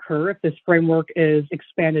avoidance could occur if this framework is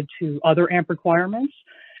expanded to other AMP requirements.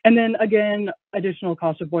 And then again, additional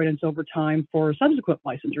cost avoidance over time for subsequent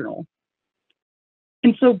license renewal.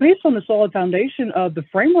 And so based on the solid foundation of the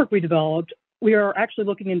framework we developed, we are actually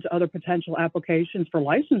looking into other potential applications for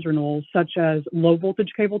license renewals, such as low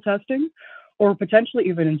voltage cable testing, or potentially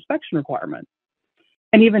even inspection requirements.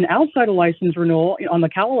 And even outside of license renewal, on the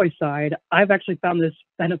Callaway side, I've actually found this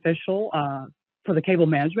beneficial for the cable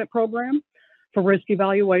management program, for risk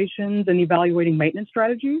evaluations and evaluating maintenance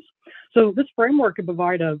strategies. So this framework can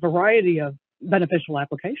provide a variety of beneficial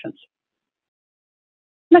applications.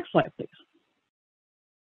 Next slide, please.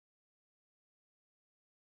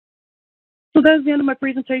 So that is the end of my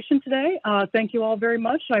presentation today. Thank you all very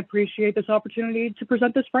much. I appreciate this opportunity to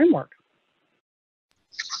present this framework.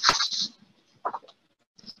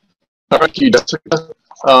 Thank you, Jessica.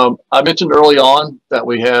 I mentioned early on that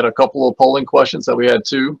we had a couple of polling questions that we had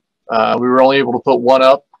two. We were only able to put one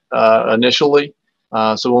up initially.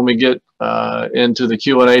 So when we get into the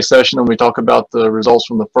Q&A session and we talk about the results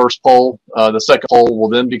from the first poll, the second poll will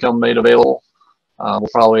then become made available. We'll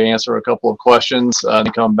probably answer a couple of questions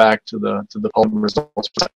and come back to the polling results.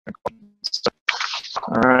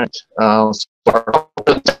 All right. So our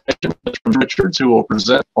presentation is from Richards, who will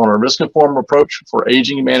present on a risk-informed approach for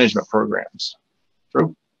aging management programs.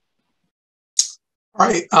 Drew? All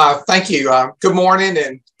right. Thank you. Good morning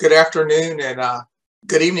and good afternoon and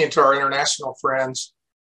good evening to our international friends.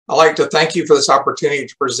 I'd like to thank you for this opportunity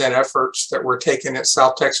to present efforts that we're taking at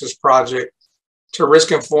South Texas Project to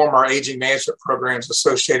risk inform our aging management programs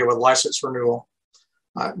associated with license renewal.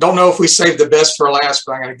 Don't know if we saved the best for last,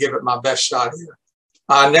 but I'm going to give it my best shot here.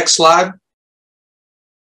 Next slide.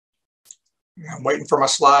 I'm waiting for my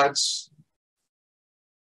slides.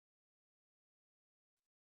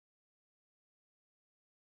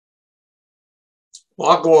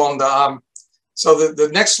 Well, I'll go on the, so the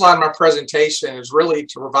next slide in my presentation is really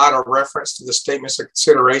to provide a reference to the statements of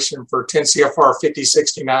consideration for 10 CFR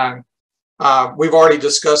 5069. We've already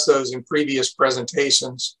discussed those in previous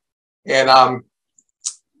presentations. And,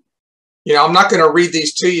 you know, I'm not going to read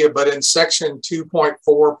these to you, but in section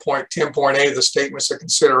 2.4.10.8 of the statements of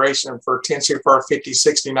consideration for 10 CFR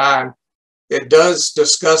 5069, it does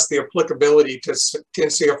discuss the applicability to 10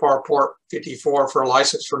 CFR Part 54 for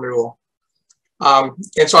license renewal.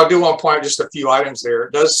 And so I do want to point out just a few items there.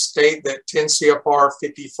 It does state that 10 CFR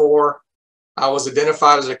 54 was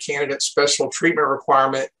identified as a candidate special treatment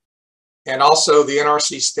requirement. And also the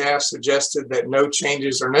NRC staff suggested that no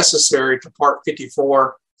changes are necessary to Part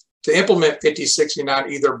 54 to implement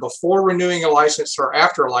 5069 either before renewing a license or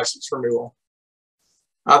after a license renewal.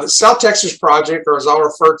 The South Texas Project, or as I'll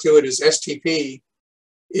refer to it as STP,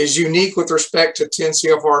 is unique with respect to 10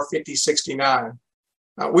 CFR 5069.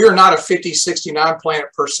 We are not a 5069 plant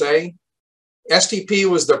per se. STP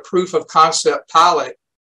was the proof of concept pilot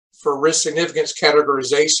for risk significance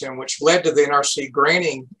categorization, which led to the NRC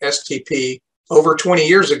granting STP over 20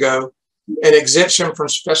 years ago an exemption from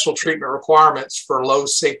special treatment requirements for low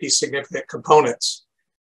safety significant components.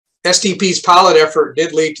 STP's pilot effort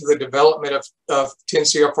did lead to the development of 10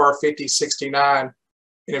 CFR 5069.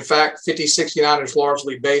 And in fact, 5069 is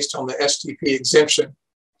largely based on the STP exemption.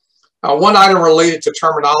 One item related to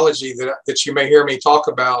terminology that you may hear me talk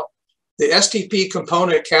about, the STP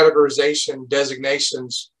component categorization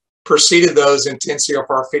designations preceded those in 10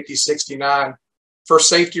 CFR 5069 for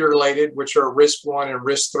safety related, which are risk 1 and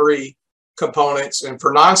risk 3 components, and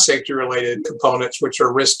for non-safety related components, which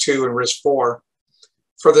are risk 2 and risk 4.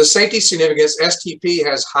 For the safety significance, STP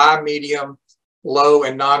has high, medium, low,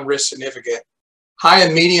 and non-risk significant. High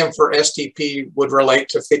and medium for STP would relate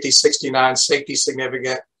to 5069 safety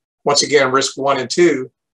significant, once again, risk 1 and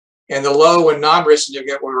 2. And the low and non-risk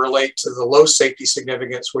significant would relate to the low safety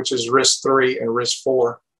significance, which is risk 3 and risk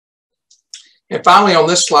 4. And finally, on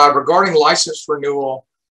this slide, regarding license renewal,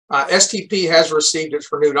 STP has received its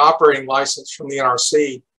renewed operating license from the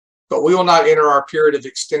NRC, but we will not enter our period of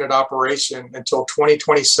extended operation until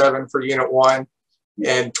 2027 for Unit 1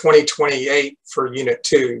 and 2028 for Unit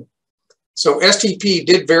 2. So STP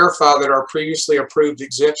did verify that our previously approved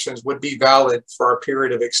exemptions would be valid for our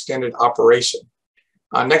period of extended operation.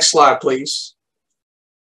 Next slide, please.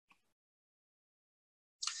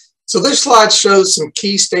 So this slide shows some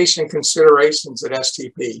key station considerations at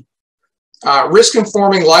STP.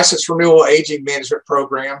 Risk-informing license renewal aging management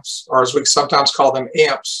programs, or as we sometimes call them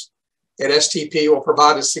AMPs, at STP will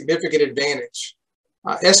provide a significant advantage.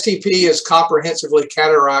 STP is comprehensively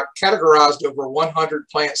categorized over 100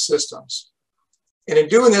 plant systems. And in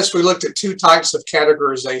doing this, we looked at two types of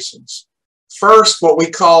categorizations. First, what we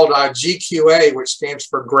called GQA, which stands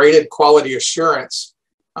for Graded Quality Assurance.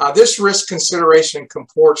 This risk consideration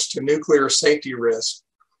comports to nuclear safety risk.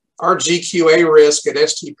 Our GQA risk at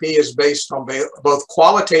STP is based on both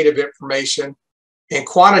qualitative information and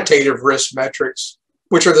quantitative risk metrics,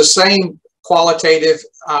 which are the same qualitative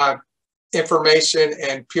information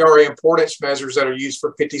and PRA importance measures that are used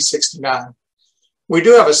for 5069. We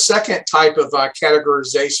do have a second type of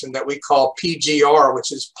categorization that we call PGR,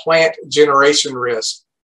 which is plant generation risk.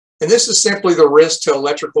 And this is simply the risk to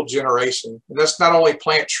electrical generation. And that's not only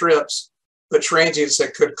plant trips, but transients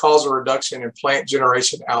that could cause a reduction in plant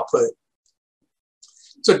generation output.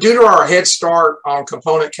 So due to our head start on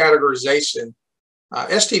component categorization,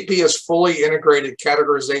 STP has fully integrated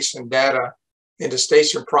categorization data into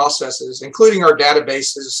station processes, including our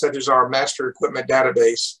databases such as our master equipment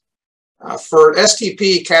database. For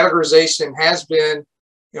STP, categorization has been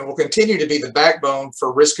and will continue to be the backbone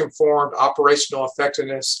for risk-informed operational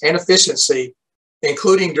effectiveness and efficiency,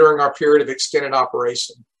 including during our period of extended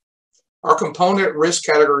operation. Our component risk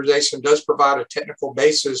categorization does provide a technical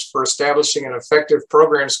basis for establishing an effective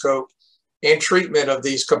program scope and treatment of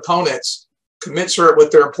these components commensurate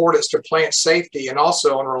with their importance to plant safety and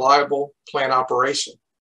also on reliable plant operation.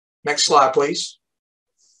 Next slide, please.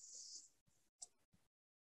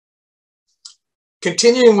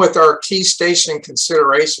 Continuing with our key station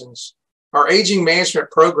considerations, our aging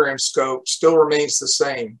management program scope still remains the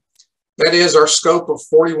same. That is, our scope of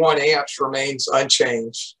 41 amps remains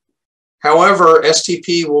unchanged. However,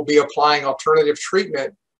 STP will be applying alternative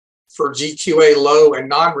treatment for GQA low and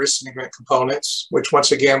non-risk significant components, which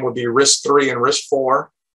once again would be risk 3 and risk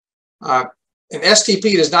 4. And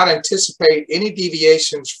STP does not anticipate any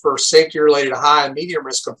deviations for safety-related high and medium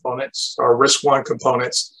risk components, or risk 1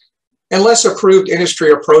 components, unless approved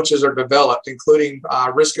industry approaches are developed, including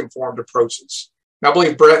risk-informed approaches. And I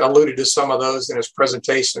believe Brett alluded to some of those in his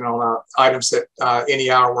presentation on items that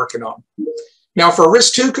NEI are working on. Now, for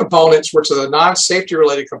risk 2 components, which are the non-safety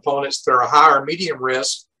related components that are high or medium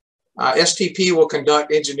risk, STP will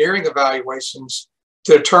conduct engineering evaluations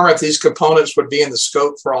to determine if these components would be in the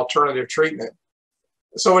scope for alternative treatment.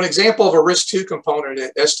 So an example of a risk 2 component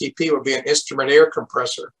at STP would be an instrument air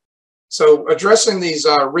compressor. So addressing these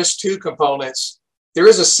risk 2 components, there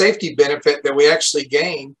is a safety benefit that we actually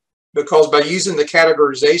gain because by using the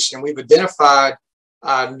categorization, we've identified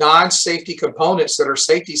non-safety components that are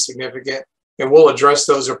safety significant, and we'll address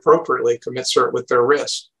those appropriately commensurate with their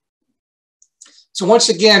risk. So once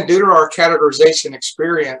again, due to our categorization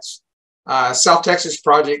experience, South Texas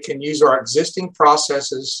Project can use our existing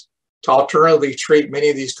processes to alternatively treat many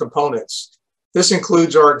of these components. This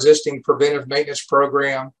includes our existing preventive maintenance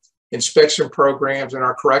program, inspection programs, and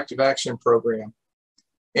our corrective action program.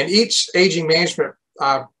 And each aging management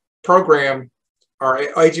program,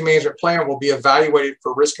 our aging management plan will be evaluated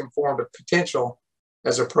for risk-informed potential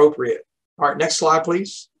as appropriate. All right, next slide,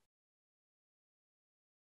 please.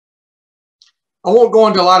 I won't go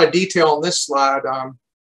into a lot of detail on this slide.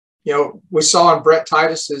 You know, we saw in Brett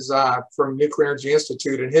Titus's from Nuclear Energy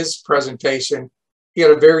Institute in his presentation, he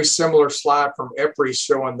had a very similar slide from EPRI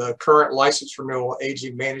showing the current license renewal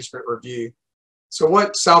aging management review. So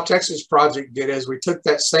what South Texas Project did is we took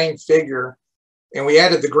that same figure and we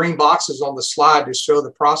added the green boxes on the slide to show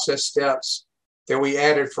the process steps that we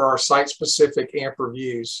added for our site-specific AMP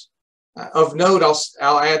reviews. Of note,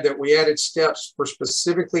 I'll add that we added steps for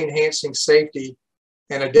specifically enhancing safety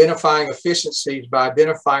and identifying efficiencies by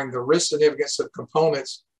identifying the risk significance of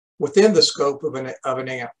components within the scope of an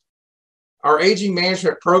AMP. Our aging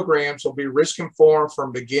management programs will be risk-informed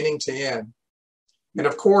from beginning to end. And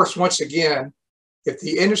of course, once again, if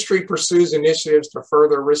the industry pursues initiatives to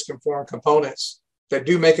further risk-informed components that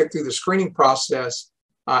do make it through the screening process,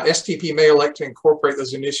 STP may elect to incorporate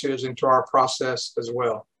those initiatives into our process as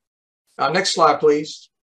well. Next slide, please.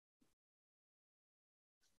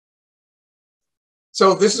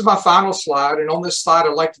 So this is my final slide, and on this slide,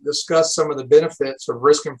 I'd like to discuss some of the benefits of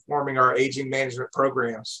risk-informing our aging management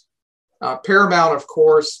programs. Paramount, of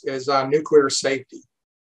course, is nuclear safety.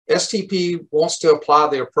 STP wants to apply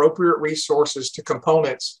the appropriate resources to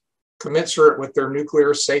components commensurate with their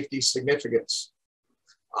nuclear safety significance.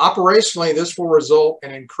 Operationally, this will result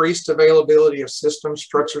in increased availability of systems,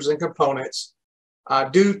 structures, and components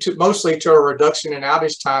due to mostly to a reduction in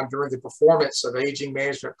outage time during the performance of aging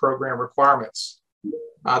management program requirements.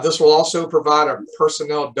 This will also provide a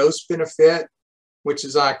personnel dose benefit, which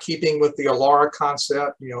is keeping with the ALARA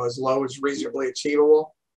concept, you know, as low as reasonably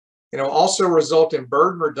achievable. And it will also result in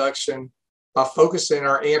burden reduction by focusing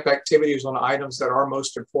our AMP activities on items that are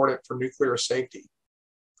most important for nuclear safety.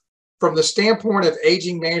 From the standpoint of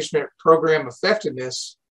aging management program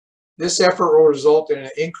effectiveness, this effort will result in an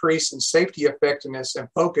increase in safety effectiveness and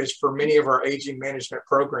focus for many of our aging management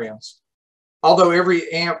programs. Although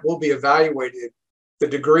every AMP will be evaluated, the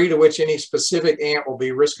degree to which any specific AMP will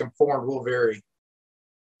be risk-informed will vary.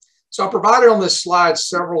 So I provided on this slide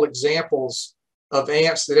several examples of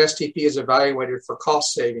AMPs that STP has evaluated for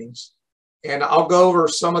cost savings. And I'll go over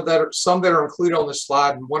some that are included on the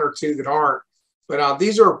slide and one or two that aren't. But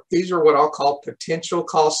these are what I'll call potential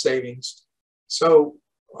cost savings. So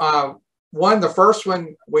the first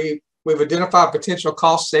one, we've identified potential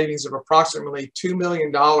cost savings of approximately $2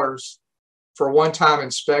 million for one-time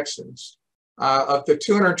inspections. Of the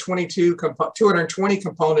 220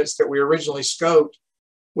 components that we originally scoped,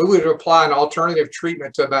 we would apply an alternative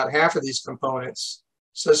treatment to about half of these components,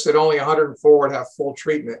 such that only 104 would have full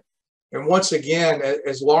treatment. And once again,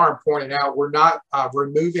 as Lauren pointed out, we're not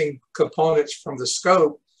removing components from the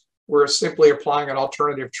scope. We're simply applying an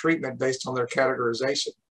alternative treatment based on their categorization.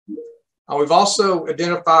 We've also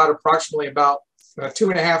identified approximately about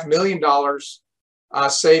 $2.5 million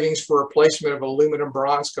savings for replacement of aluminum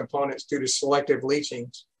bronze components due to selective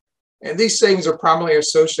leachings. And these savings are primarily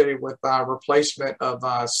associated with replacement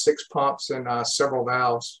of 6 pumps and several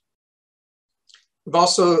valves. We've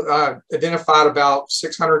also identified about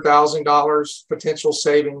 $600,000 potential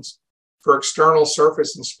savings for external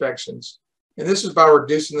surface inspections. And this is by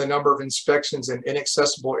reducing the number of inspections in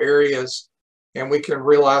inaccessible areas, and we can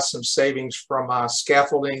realize some savings from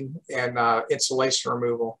scaffolding and insulation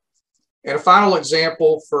removal. And a final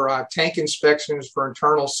example for tank inspections for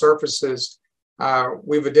internal surfaces,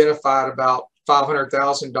 we've identified about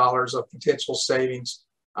 $500,000 of potential savings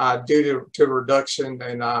due to reduction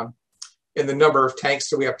in the number of tanks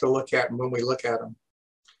that we have to look at when we look at them.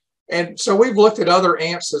 And so we've looked at other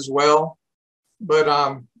AMPs as well,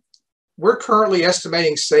 but we're currently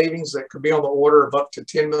estimating savings that could be on the order of up to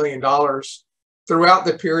 $10 million throughout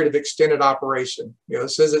the period of extended operation. You know,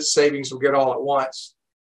 this isn't savings we'll get all at once,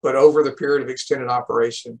 but over the period of extended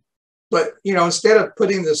operation. But, you know, instead of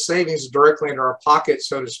putting the savings directly into our pocket,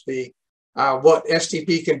 so to speak, what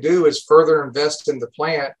STP can do is further invest in the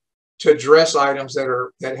plant to address items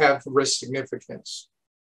that have risk significance.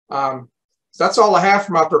 So that's all I have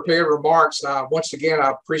for my prepared remarks. Once again, I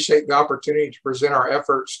appreciate the opportunity to present our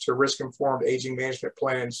efforts to risk-informed aging management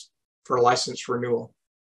plans for license renewal.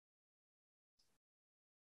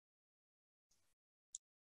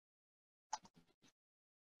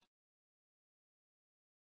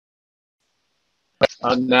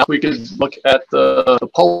 Now we could look at the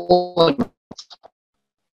polling.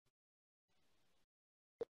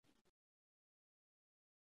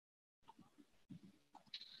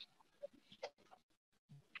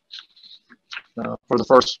 For the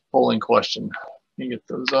first polling question. Let me get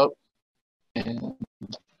those up. And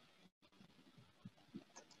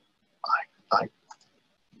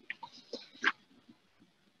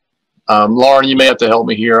Lauren, you may have to help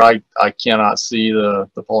me here. I cannot see the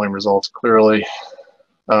polling results clearly.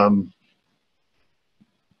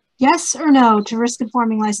 Yes or no to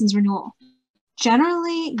risk-informing license renewal?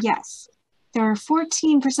 Generally, yes. There are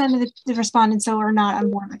 14% of the respondents who are not on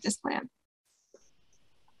board with this plan.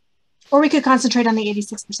 Or we could concentrate on the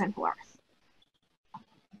 86% who are.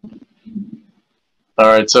 All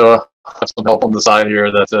right, so I have some help on the side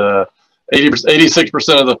here that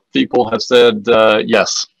 86% of the people have said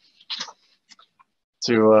yes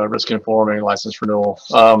to risk-informing license renewal.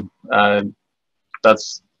 And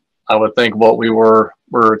that's, I would think, what we were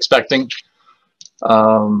expecting.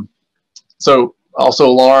 So also,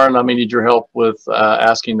 Lauren, I may need your help with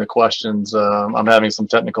asking the questions. I'm having some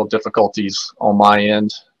technical difficulties on my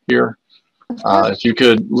end here. If you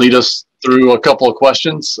could lead us through a couple of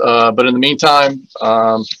questions, but in the meantime,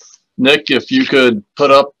 Nick, if you could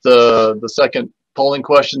put up the second polling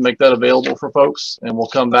question, make that available for folks, and we'll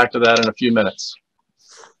come back to that in a few minutes.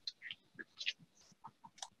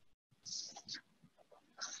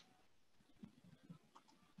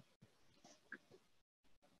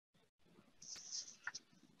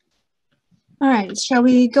 All right, shall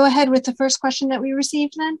we go ahead with the first question that we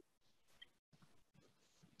received then?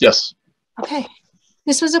 Yes. Okay,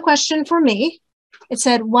 this was a question for me. It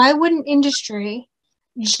said, why wouldn't industry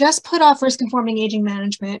just put off risk-informing aging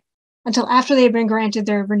management until after they've been granted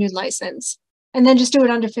their renewed license, and then just do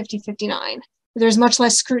it under 5059? There's much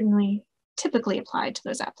less scrutiny typically applied to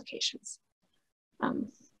those applications.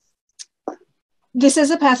 This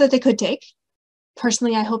is a path that they could take.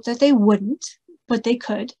 Personally, I hope that they wouldn't, but they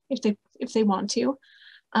could if they want to.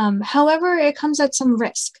 However, it comes at some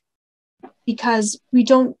risk because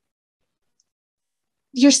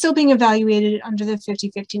you're still being evaluated under the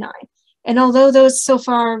 5059. And although those so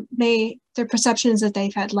far their perception is that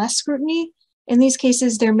they've had less scrutiny, in these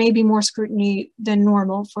cases, there may be more scrutiny than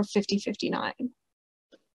normal for 5059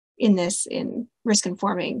 in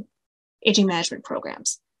risk-informing aging management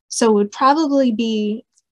programs. So it would probably be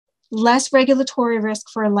less regulatory risk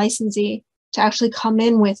for a licensee to actually come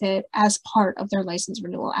in with it as part of their license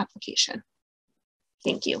renewal application.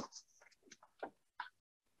 Thank you.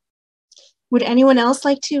 Would anyone else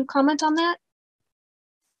like to comment on that?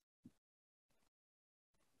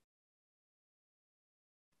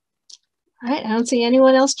 All right, I don't see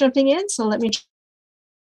anyone else jumping in, so let me.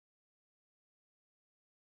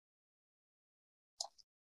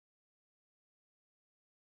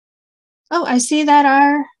 Oh, I see that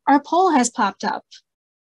our poll has popped up.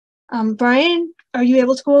 Brian, are you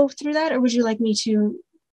able to go through that, or would you like me to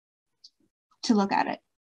look at it?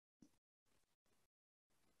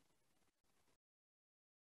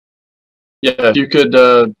 Yeah, if you could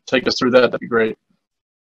take us through that, that'd be great.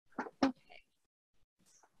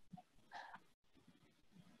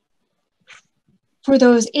 For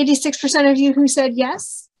those 86% of you who said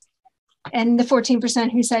yes, and the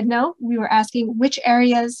 14% who said no, we were asking which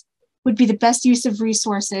areas would be the best use of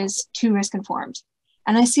resources to risk informed.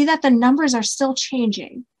 And I see that the numbers are still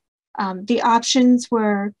changing. The options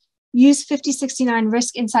were use 5069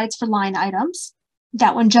 risk insights for line items.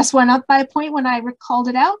 That one just went up by a point when I called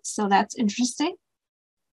it out, so that's interesting.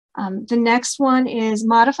 The next one is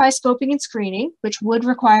modify scoping and screening, which would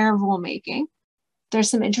require rulemaking. There's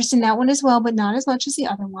some interest in that one as well, but not as much as the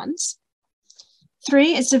other ones.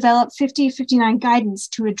 3 is develop 5059 guidance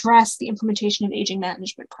to address the implementation of aging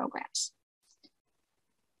management programs.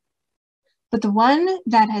 But the one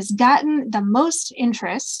that has gotten the most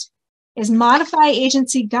interest is modify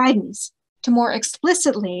agency guidance to more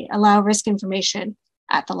explicitly allow risk information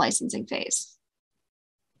at the licensing phase.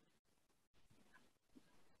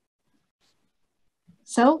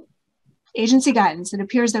 So, agency guidance, it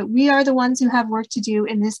appears that we are the ones who have work to do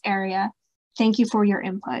in this area. Thank you for your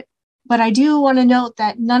input. But I do want to note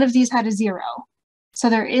that none of these had a 0. So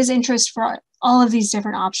there is interest for all of these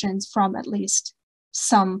different options from at least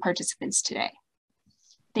some participants today.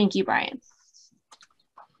 Thank you, Brian.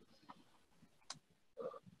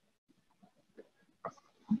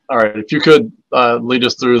 All right, if you could lead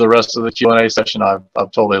us through the rest of the Q&A session, I've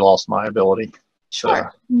totally lost my ability.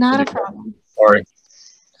 Sure, not a problem. Sorry.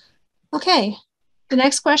 Okay, the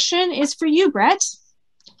next question is for you, Brett.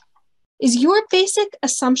 Is your basic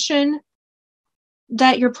assumption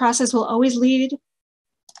that your process will always lead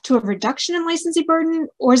to a reduction in licensing burden,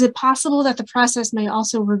 or is it possible that the process may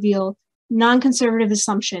also reveal non-conservative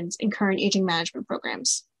assumptions in current aging management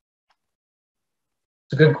programs?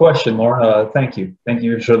 It's a good question, Lauren. Thank you. Thank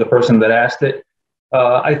you for the person that asked it.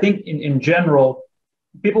 I think in general,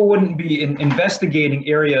 people wouldn't be investigating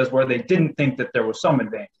areas where they didn't think that there was some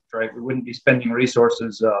advantage, right? We wouldn't be spending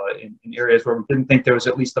resources in areas where we didn't think there was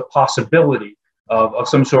at least a possibility of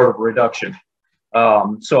some sort of reduction.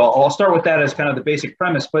 So I'll start with that as kind of the basic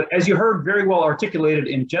premise. But as you heard very well articulated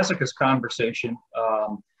in Jessica's conversation,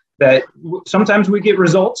 that sometimes we get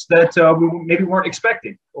results that we maybe weren't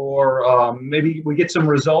expecting, or maybe we get some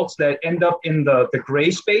results that end up in the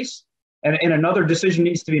gray space, and another decision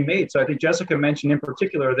needs to be made. So I think Jessica mentioned in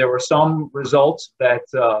particular, there were some results that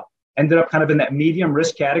ended up kind of in that medium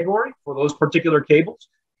risk category for those particular cables.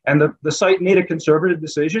 And the site made a conservative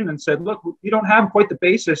decision and said, look, we don't have quite the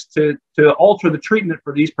basis to alter the treatment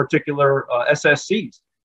for these particular SSCs.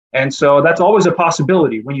 And so that's always a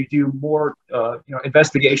possibility when you do more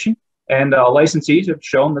investigation, and licensees have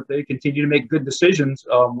shown that they continue to make good decisions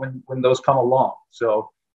when those come along. So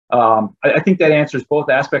I think that answers both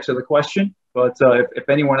aspects of the question, but if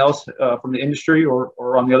anyone else from the industry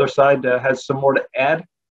or on the other side has some more to add,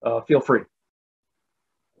 feel free.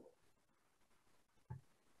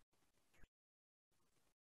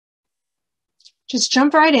 Just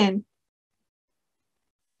jump right in.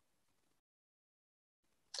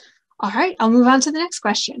 All right, I'll move on to the next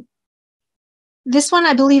question. This one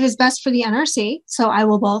I believe is best for the NRC, so I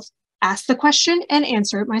will both ask the question and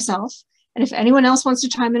answer it myself. And if anyone else wants to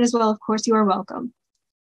chime in as well, of course, you are welcome.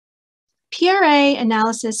 PRA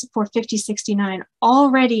analysis for 5069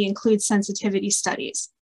 already includes sensitivity studies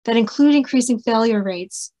that include increasing failure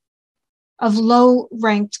rates of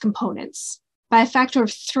low-ranked components by a factor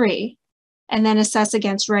of 3, and then assess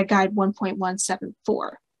against Reg Guide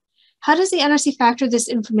 1.174. How does the NRC factor this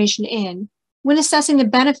information in when assessing the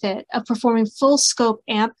benefit of performing full scope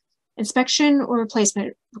AMP inspection or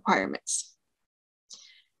replacement requirements?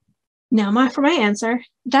 Now, for my answer,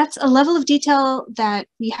 that's a level of detail that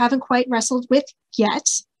we haven't quite wrestled with yet.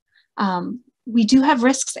 We do have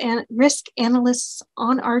risk analysts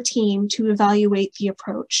on our team to evaluate the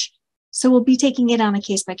approach. So we'll be taking it on a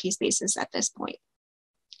case-by-case basis at this point.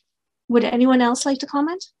 Would anyone else like to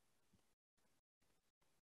comment?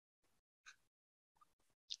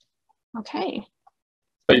 Okay.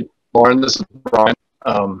 Hey, Lauren, this is Brian.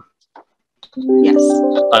 Yes.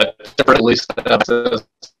 I at least have to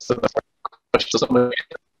question.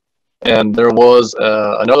 And there was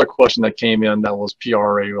another question that came in that was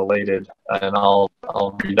PRA related, and I'll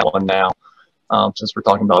read that one now since we're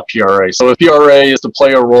talking about PRA. So if PRA is to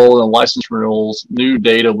play a role in license renewals, new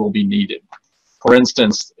data will be needed. For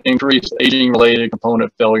instance, increased aging-related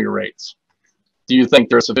component failure rates. Do you think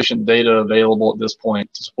there's sufficient data available at this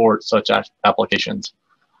point to support such applications?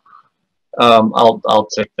 I'll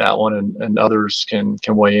take that one, and others can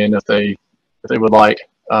weigh in if they would like.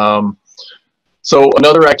 So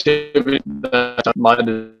another activity that my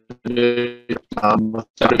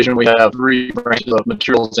division, we have 3 branches of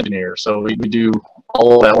materials engineers. So we do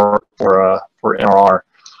all of that work for NRR.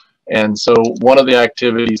 And so one of the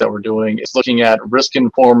activities that we're doing is looking at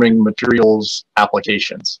risk-informing materials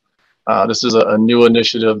applications. This is a new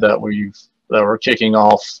initiative that we're kicking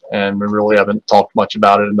off, and we really haven't talked much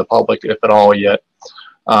about it in the public, if at all, yet.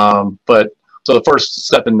 But so the first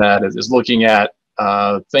step in that is looking at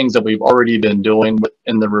things that we've already been doing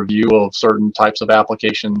in the review of certain types of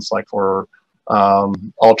applications, like for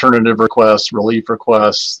alternative requests, relief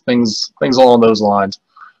requests, things along those lines,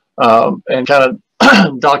 and kind of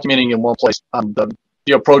documenting in one place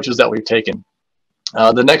the approaches that we've taken.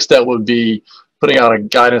 The next step would be putting out a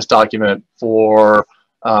guidance document for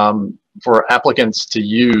applicants to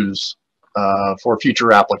use for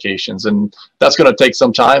future applications, and that's going to take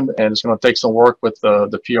some time, and it's going to take some work with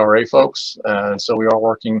the PRA folks. So we are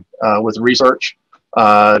working with research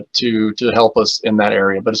to help us in that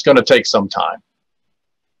area, but it's going to take some time.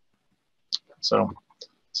 So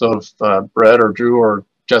if Brett or Drew or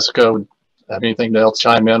Jessica would have anything else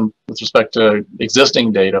chime in with respect to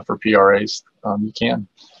existing data for PRAs, you can.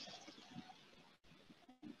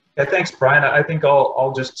 Yeah, thanks, Brian. I think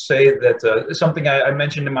I'll just say that something I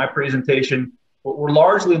mentioned in my presentation, we're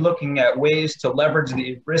largely looking at ways to leverage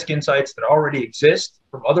the risk insights that already exist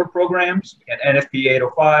from other programs, and NFP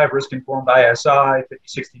 805, risk-informed ISI,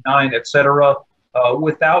 5069, et cetera,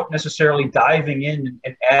 without necessarily diving in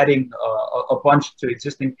and adding a bunch to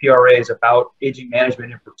existing PRAs about aging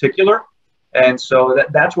management in particular. And so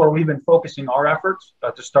that's where we've been focusing our efforts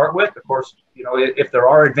to start with. Of course, you know, if there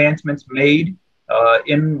are advancements made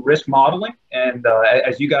in risk modeling, and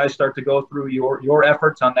as you guys start to go through your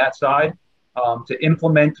efforts on that side to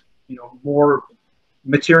implement, you know, more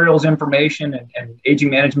materials information and aging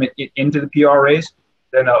management into the PRAs,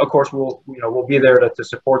 then of course we'll be there to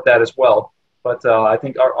support that as well. But I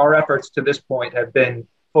think our efforts to this point have been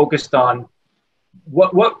focused on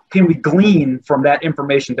what can we glean from that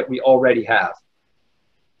information that we already have.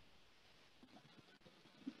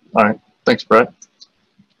 All right, thanks, Brett.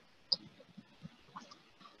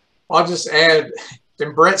 I'll just add,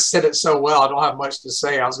 and Brett said it so well, I don't have much to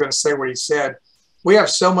say. I was going to say what he said. We have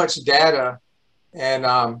so much data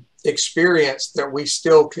and experience that we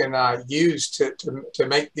still can use to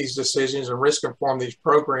make these decisions and risk inform these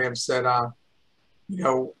programs that, you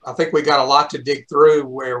know, I think we got a lot to dig through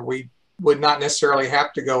where we would not necessarily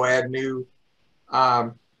have to go add new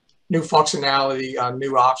functionality,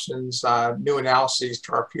 new options, new analyses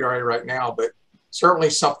to our PRA right now, but certainly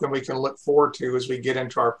something we can look forward to as we get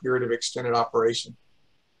into our period of extended operation.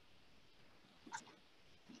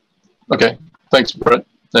 Okay, thanks, Brett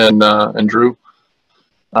and Drew.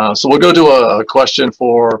 So we'll go to a question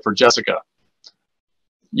for Jessica.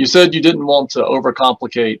 You said you didn't want to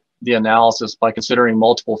overcomplicate the analysis by considering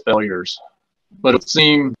multiple failures, but it would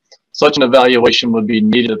seem such an evaluation would be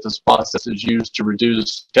needed if this process is used to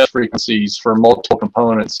reduce test frequencies for multiple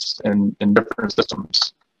components in different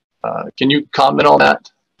systems. Can you comment on that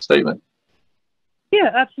statement? Yeah,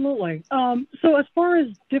 absolutely. So as far as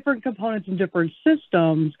different components in different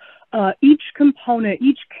systems, each component,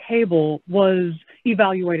 each cable was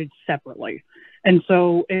evaluated separately. And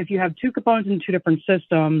so if you have 2 components in 2 different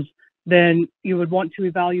systems, then you would want to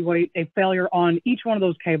evaluate a failure on each one of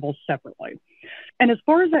those cables separately. And as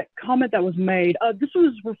far as that comment that was made, this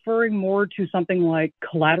was referring more to something like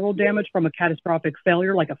collateral damage from a catastrophic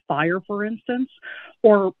failure, like a fire, for instance,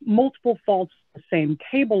 or multiple faults in the same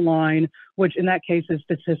cable line, which in that case is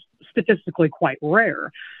statistically quite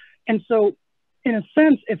rare. And so in a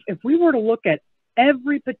sense, if we were to look at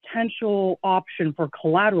every potential option for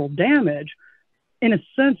collateral damage, in a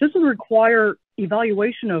sense, this would require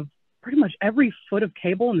evaluation of pretty much every foot of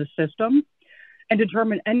cable in the system and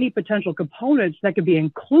determine any potential components that could be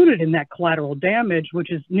included in that collateral damage,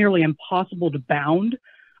 which is nearly impossible to bound.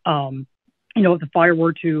 You know, if the fire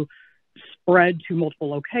were to spread to multiple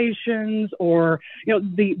locations, or, you know,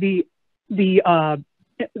 the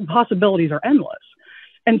possibilities are endless.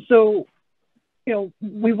 And so, you know,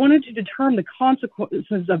 we wanted to determine the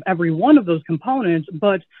consequences of every one of those components,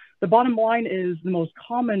 but the bottom line is the most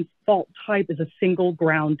common fault type is a single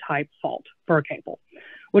ground type fault for a cable,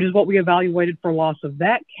 which is what we evaluated for loss of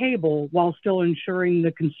that cable while still ensuring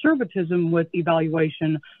the conservatism with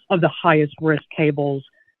evaluation of the highest risk cables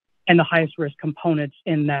and the highest risk components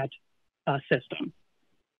in that system.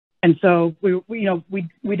 And so we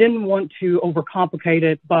didn't want to overcomplicate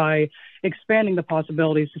it by expanding the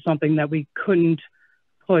possibilities to something that we couldn't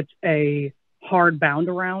put a hard bound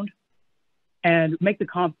around, and make the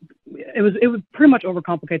it would pretty much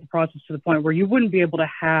overcomplicate the process to the point where you wouldn't be able to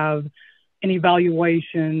have an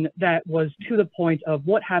evaluation that was to the point of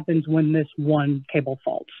what happens when this one cable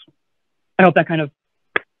faults. I hope that kind of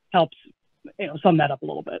helps, sum that up a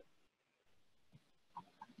little bit.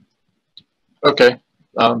 Okay,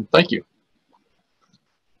 thank you.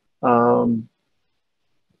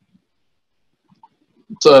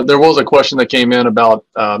 So there was a question that came in about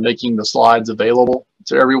making the slides available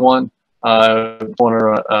to everyone. I want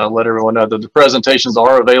to let everyone know that the presentations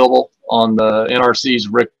are available on the NRC's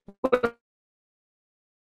RIC.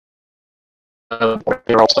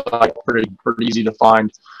 They're also pretty easy to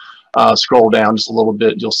find. Scroll down just a little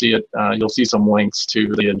bit, you'll see it. You'll see some links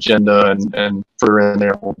to the agenda, and further in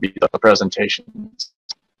there will be the presentations.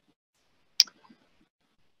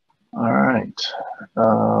 All right.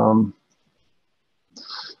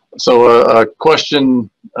 So a question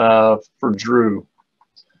for Drew.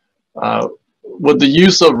 Would the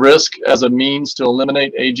use of RISC as a means to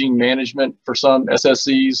eliminate aging management for some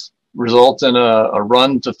SSEs result in a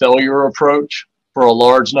run to failure approach for a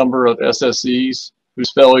large number of SSEs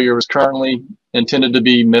whose failure is currently intended to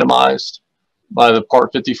be minimized by the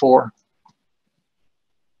Part 54?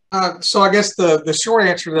 So I guess the short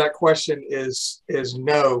answer to that question is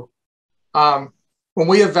no. When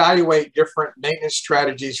we evaluate different maintenance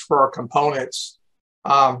strategies for our components,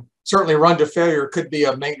 certainly run to failure could be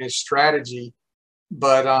a maintenance strategy,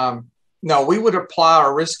 but no, we would apply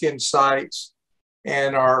our risk insights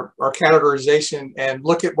and our categorization and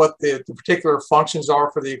look at what the particular functions are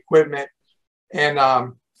for the equipment. And,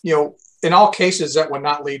 in all cases, that would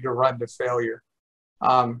not lead to run to failure.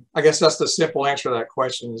 I guess that's the simple answer to that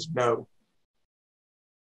question is no.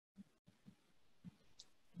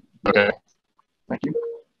 Okay, thank you.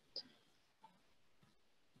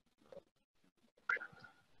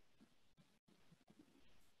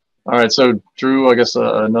 All right, so Drew, I guess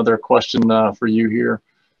another question for you here.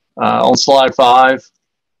 On slide 5,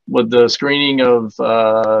 would the screening of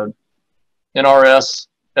NRS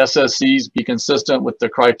SSCs be consistent with the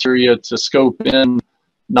criteria to scope in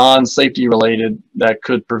non-safety related that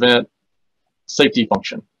could prevent safety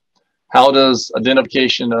function? How does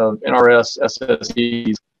identification of NRS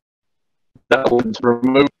SSCs that would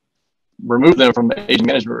remove them from the aging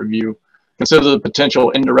management review consider the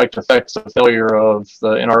potential indirect effects of failure of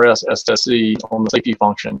the NRS SSC on the safety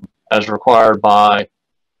function as required by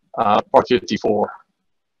Part 54?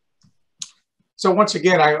 So once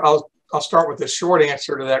again, I'll start with the short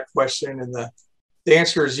answer to that question, and the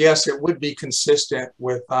answer is yes, it would be consistent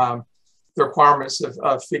with the requirements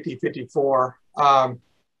of 5054.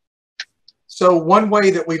 So one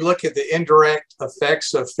way that we look at the indirect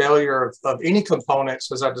effects of failure of any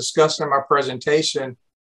components, as I discussed in my presentation,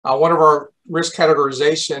 one of our risk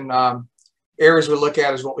categorization areas we look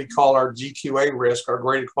at is what we call our GQA risk, our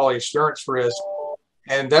graded quality assurance risk.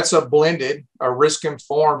 And that's a blended, a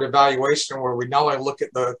risk-informed evaluation where we not only look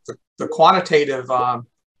at the quantitative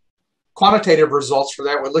results for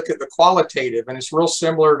that, we look at the qualitative, and it's real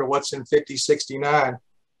similar to what's in 5069.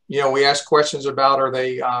 We ask questions about, are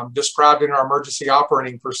they described in our emergency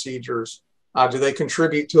operating procedures? Do they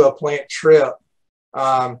contribute to a plant trip?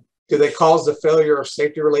 Do they cause the failure of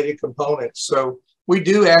safety-related components? So we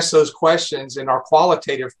do ask those questions in our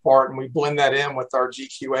qualitative part, and we blend that in with our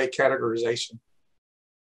GQA categorization.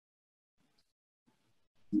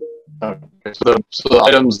 Okay, so the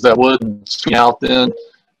items that would swing out then,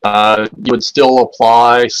 you would still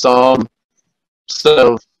apply some set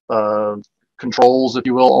of controls, if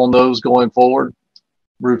you will, on those going forward,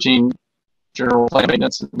 routine general plant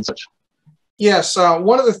maintenance and such. Yes,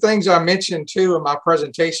 one of the things I mentioned too in my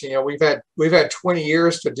presentation, we've had 20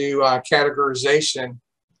 years to do categorization,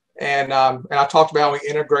 and I talked about how we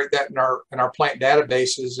integrate that in our plant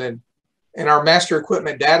databases, and in our master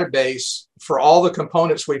equipment database for all the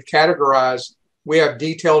components we've categorized, we have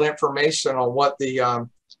detailed information on what the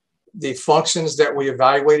functions that we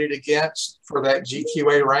evaluated against for that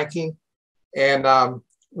GQA ranking, and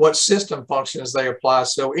what system functions they apply.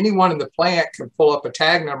 So anyone in the plant can pull up a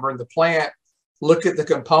tag number in the plant, look at the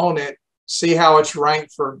component, see how it's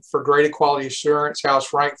ranked for graded quality assurance, how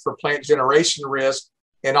it's ranked for plant generation risk,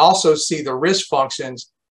 and also see the risk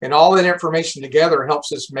functions. And all that information together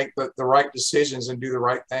helps us make the right decisions and do the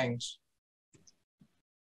right things.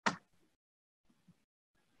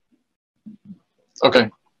 Okay,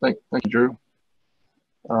 thank you, Drew.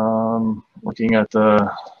 Looking at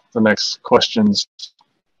the next questions.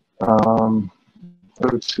 Go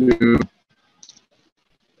to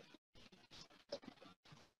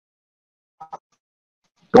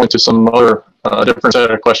going to some other different set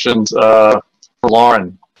of questions for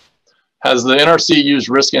Lauren. Has the NRC used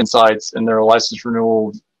risk insights in their license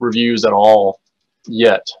renewal reviews at all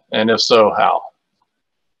yet? And if so, how?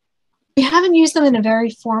 We haven't used them in a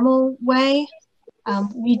very formal way.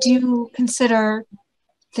 We do consider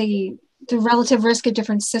the relative risk of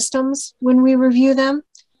different systems when we review them,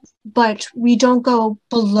 but we don't go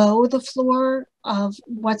below the floor of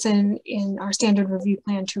what's in our standard review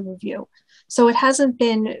plan to review. So it hasn't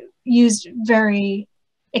been used very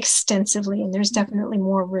extensively, and there's definitely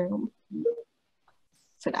more room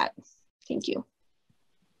for that. Thank you.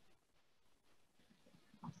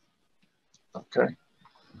 Okay.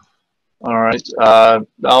 All right.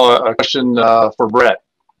 Now a question for Brett.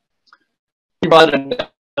 You provided an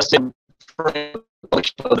estimated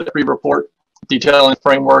of the pre-report detailing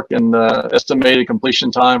framework and the estimated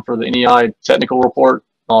completion time for the NEI technical report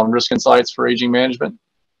on risk insights for aging management.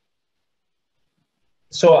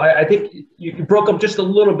 So I think you broke up just a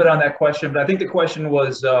little bit on that question, but I think the question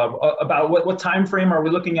was about what time frame are we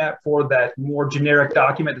looking at for that more generic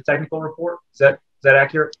document, the technical report? Is that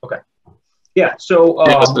accurate? Okay. Yeah. So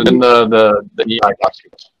in the NEI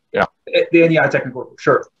document. Yeah. The NEI technical report.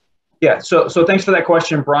 Sure. Yeah. So thanks for that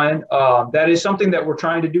question, Brian. That is something that we're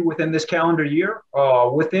trying to do within this calendar year,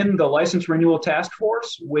 within the License Renewal Task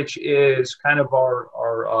Force, which is kind of our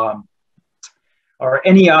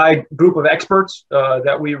NEI group of experts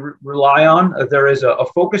that we rely on. There is a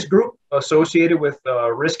focus group associated with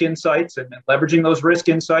risk insights and leveraging those risk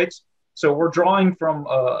insights. So we're drawing from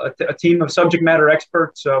a team of subject matter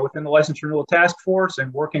experts within the License Renewal Task Force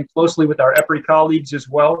and working closely with our EPRI colleagues as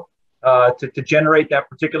well to generate that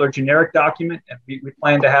particular generic document. And we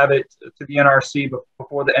plan to have it to the NRC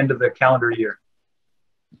before the end of the calendar year.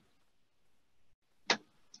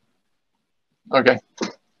 Okay.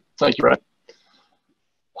 Thank you, Brett.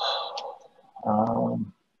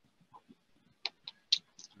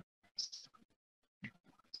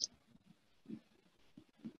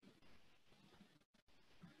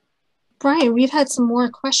 Brian, we've had some more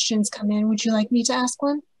questions come in. Would you like me to ask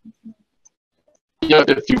one? Yeah,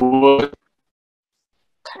 if you would.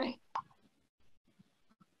 Okay.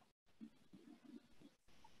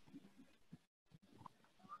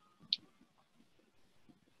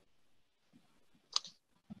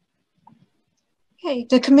 Okay,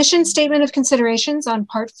 the Commission Statement of Considerations on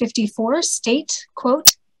Part 54 state,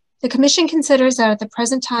 quote, the Commission considers that at the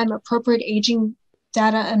present time appropriate aging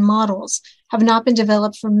data and models have not been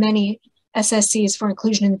developed for many SSCs for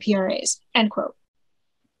inclusion in the PRAs, end quote.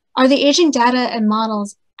 Are the aging data and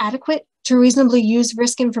models adequate to reasonably use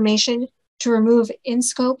risk information to remove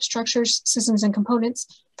in-scope structures, systems, and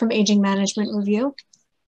components from aging management review?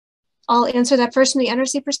 I'll answer that first from the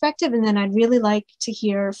NRC perspective, and then I'd really like to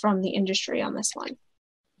hear from the industry on this one.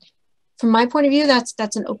 From my point of view,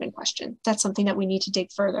 that's an open question. That's something that we need to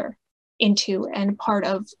dig further into, and part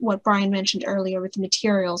of what Brian mentioned earlier with the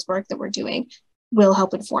materials work that we're doing will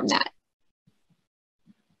help inform that.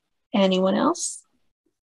 Anyone else?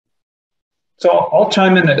 So I'll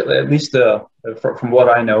chime in at least from what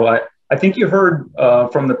I know. I think you heard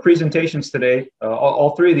from the presentations today,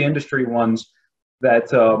 all three of the industry ones,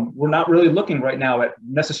 that we're not really looking right now at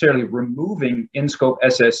necessarily removing in-scope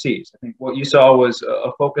SSCs. I think what you saw was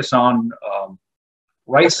a focus on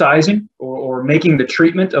right sizing or making the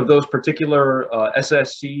treatment of those particular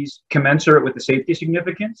SSCs commensurate with the safety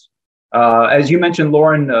significance. As you mentioned,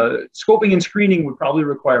 Lauren, scoping and screening would probably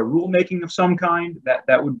require rulemaking of some kind.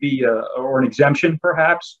 That would be or an exemption,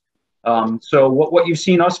 perhaps. So what you've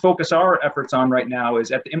seen us focus our efforts on right now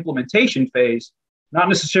is at the implementation phase, not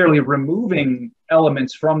necessarily removing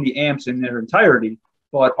elements from the AMPs in their entirety,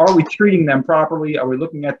 but are we treating them properly? Are we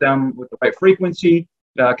looking at them with the right frequency,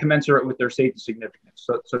 commensurate with their safety significance?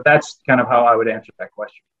 So that's kind of how I would answer that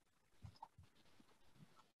question.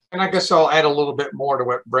 And I guess I'll add a little bit more to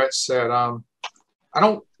what Brett said. I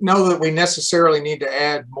don't know that we necessarily need to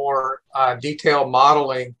add more detailed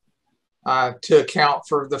modeling to account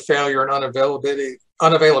for the failure and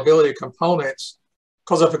unavailability of components.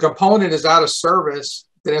 Because if a component is out of service,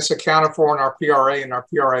 then it's accounted for in our PRA and our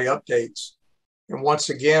PRA updates. And once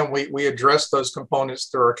again, we address those components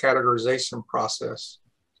through our categorization process.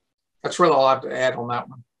 That's really all I have to add on that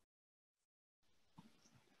one.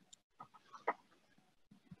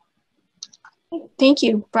 Thank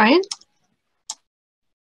you. Brian?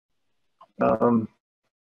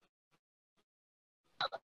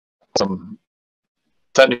 Some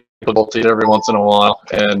technical capability every once in a while,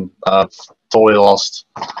 and totally lost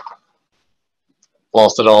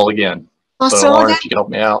it all again. So Lauren, if you could help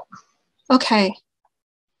me out. Okay.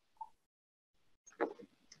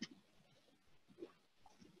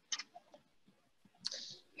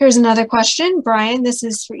 Here's another question. Brian, this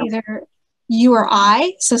is for either you or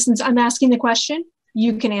I. So since I'm asking the question,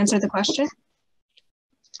 you can answer the question.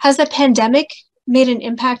 Has the pandemic made an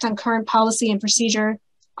impact on current policy and procedure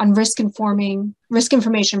on risk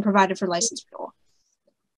information provided for license renewal?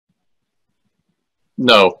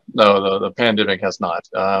 No, the pandemic has not.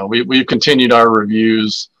 We've continued our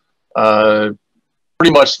reviews pretty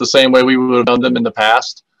much the same way we would have done them in the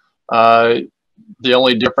past. The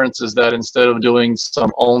only difference is that instead of doing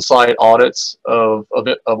some on-site audits of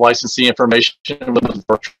licensee information,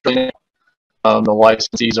 the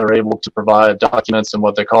licensees are able to provide documents in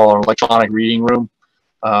what they call an electronic reading room.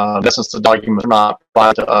 In essence, the documents are not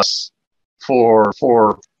provided to us for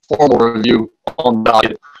formal review on the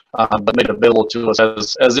docket, but made available to us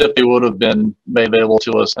as if they would have been made available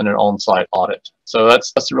to us in an on-site audit. So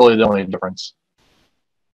that's really the only difference.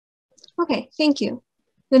 Okay, thank you.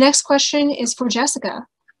 The next question is for Jessica.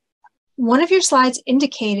 One of your slides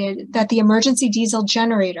indicated that the emergency diesel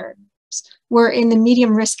generators were in the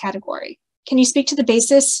medium risk category. Can you speak to the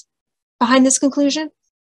basis behind this conclusion?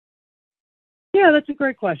 Yeah, that's a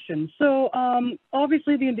great question. So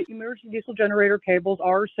obviously the emergency diesel generator cables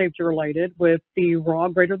are safety related with the raw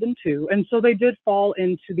greater than 2, and so they did fall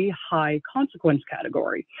into the high consequence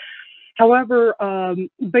category. However,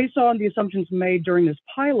 based on the assumptions made during this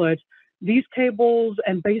pilot, these cables,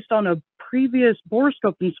 and based on a previous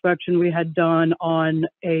borescope inspection we had done on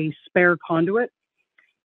a spare conduit,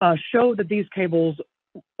 showed that these cables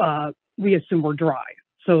we assume were dry.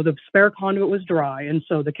 So the spare conduit was dry, and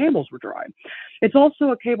so the cables were dry. It's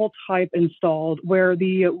also a cable type installed where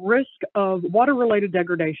the risk of water-related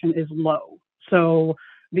degradation is low. So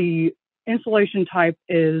the insulation type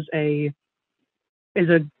is a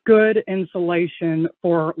good insulation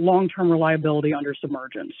for long-term reliability under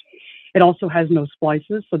submergence. It also has no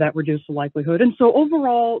splices, so that reduced the likelihood. And so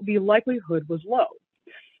overall, the likelihood was low.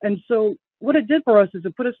 And so what it did for us is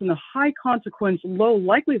it put us in the high consequence, low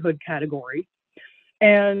likelihood category.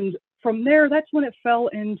 And from there, that's when it fell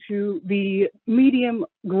into the medium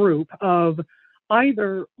group of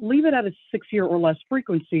either leave it at a 6-year or less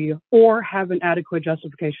frequency or have an adequate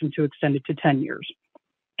justification to extend it to 10 years.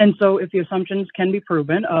 And so if the assumptions can be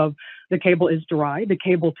proven of the cable is dry, the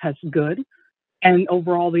cable tests good, and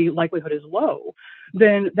overall the likelihood is low,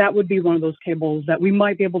 then that would be one of those cables that we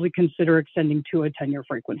might be able to consider extending to a 10-year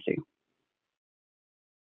frequency.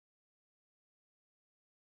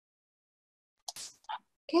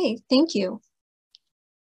 Okay, thank you.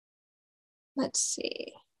 Let's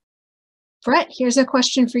see. Brett, here's a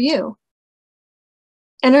question for you.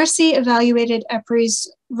 NRC evaluated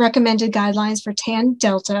EPRI's recommended guidelines for tan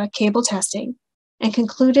delta cable testing and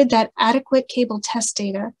concluded that adequate cable test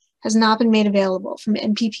data has not been made available from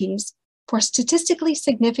NPPs for statistically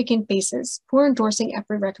significant basis for endorsing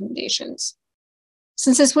EPRI recommendations.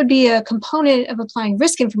 Since this would be a component of applying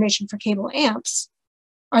risk information for cable amps,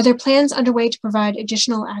 are there plans underway to provide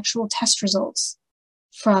additional actual test results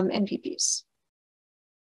from NPPs?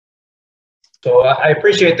 So I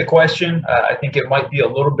appreciate the question. I think it might be a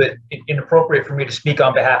little bit inappropriate for me to speak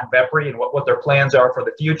on behalf of EPRI and what their plans are for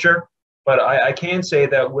the future. But I can say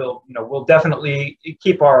that we'll definitely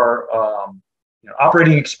keep our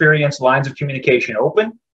operating experience lines of communication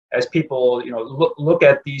open as people look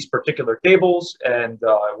at these particular cables and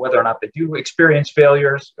whether or not they do experience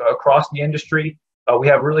failures across the industry. We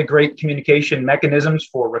have really great communication mechanisms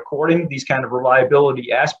for recording these kind of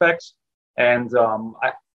reliability aspects, and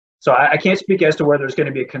so I can't speak as to whether there's going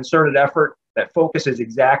to be a concerted effort that focuses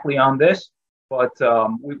exactly on this. But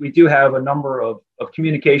we do have a number of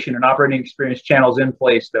communication and operating experience channels in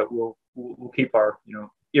place that will keep our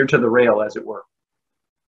ear to the rail, as it were.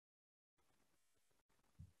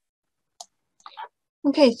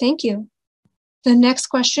 Okay, thank you. The next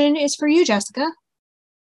question is for you, Jessica.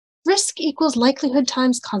 Risk equals likelihood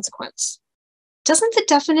times consequence. Doesn't the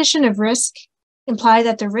definition of risk imply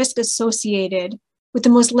that the risk associated with the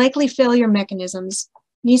most likely failure mechanisms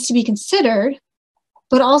needs to be considered,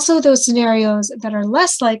 but also those scenarios that are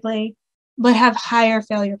less likely but have higher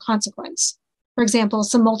failure consequence? For example,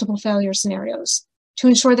 some multiple failure scenarios, to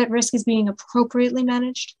ensure that risk is being appropriately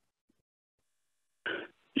managed?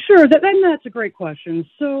 Sure, that's a great question.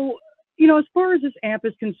 So, as far as this AMP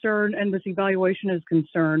is concerned and this evaluation is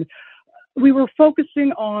concerned, we were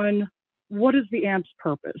focusing on what is the AMP's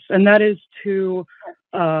purpose, and that is to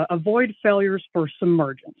avoid failures for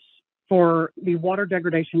submergence, for the water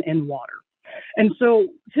degradation in water. And so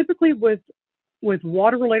typically with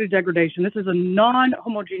water-related degradation, this is a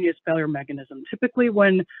non-homogeneous failure mechanism. Typically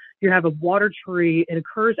when you have a water tree, it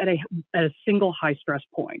occurs at a single high stress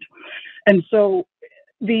point. And so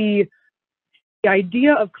the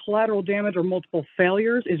idea of collateral damage or multiple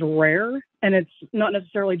failures is rare, and it's not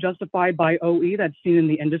necessarily justified by OE that's seen in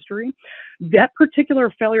the industry. That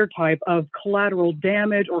particular failure type of collateral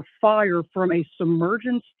damage or fire from a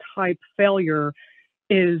submergence type failure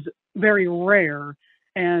is very rare.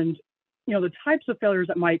 And the types of failures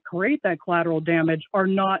that might create that collateral damage are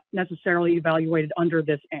not necessarily evaluated under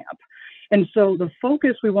this AMP. And so the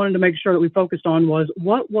focus we wanted to make sure that we focused on was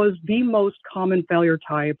what was the most common failure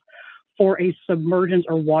type for a submergence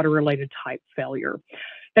or water-related type failure.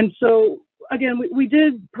 And so, again, we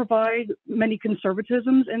did provide many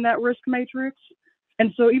conservatisms in that risk matrix.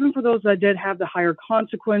 And so even for those that did have the higher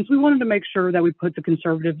consequence, we wanted to make sure that we put the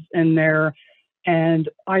conservatives in there and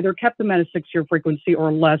either kept them at a 6-year frequency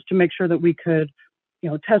or less to make sure that we could,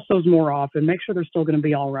 test those more often, make sure they're still going to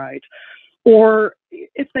be all right. Or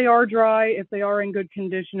if they are dry, if they are in good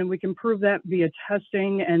condition, and we can prove that via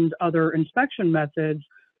testing and other inspection methods,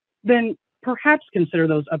 then perhaps consider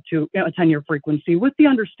those up to a 10-year frequency, with the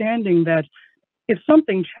understanding that if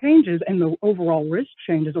something changes and the overall risk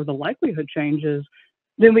changes or the likelihood changes,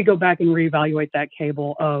 then we go back and reevaluate that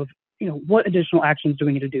cable of, what additional actions do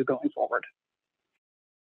we need to do going forward.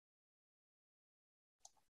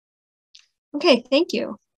 Okay, thank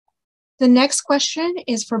you. The next question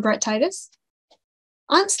is for Brett Titus.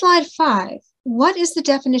 On slide 5, what is the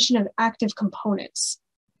definition of active components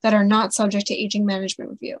that are not subject to aging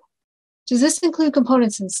management review? Does this include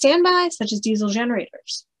components in standby, such as diesel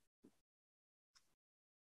generators?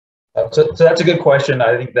 So that's a good question.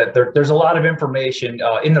 I think that there's a lot of information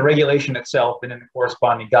in the regulation itself and in the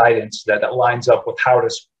corresponding guidance that lines up with how to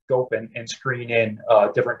scope and screen in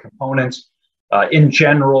different components. In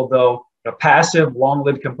general, though, passive,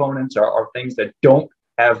 long-lived components are things that don't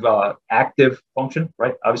have active function,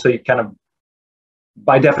 right? Obviously, kind of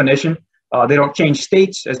by definition, they don't change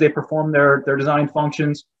states as they perform their design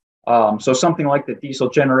functions. So something like the diesel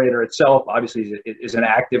generator itself, obviously, is an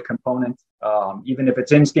active component. Even if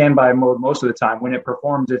it's in standby mode most of the time, when it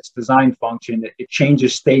performs its design function, it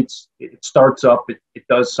changes states, it starts up, it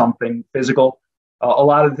does something physical. A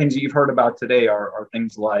lot of the things that you've heard about today are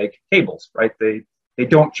things like cables, right? They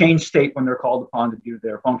don't change state when they're called upon to do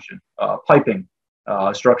their function. Piping,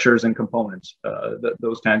 structures and components,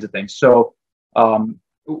 those kinds of things. So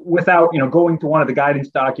without going to one of the guidance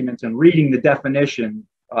documents and reading the definition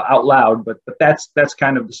out loud, but that's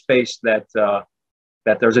kind of the space that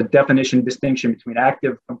there's a definition distinction between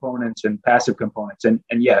active components and passive components. And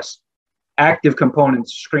yes, active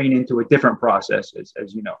components screen into a different process,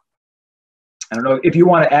 as you know. I don't know if you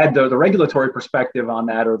want to add the regulatory perspective on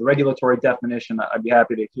that or the regulatory definition. I'd be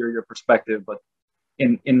happy to hear your perspective, but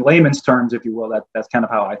in layman's terms, if you will, that's kind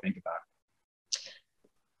of how I think about it.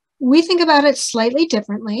 We think about it slightly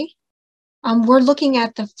differently. We're looking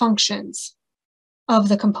at the functions of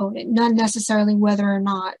the component, not necessarily whether or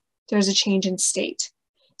not there's a change in state.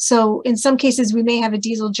 So in some cases, we may have a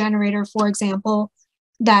diesel generator, for example,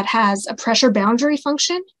 that has a pressure boundary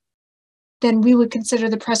function. Then we would consider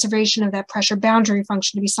the preservation of that pressure boundary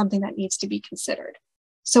function to be something that needs to be considered.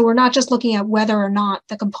 So we're not just looking at whether or not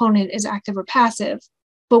the component is active or passive,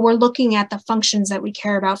 but we're looking at the functions that we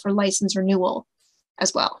care about for license renewal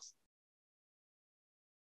as well.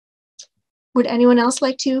 Would anyone else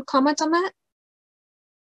like to comment on that?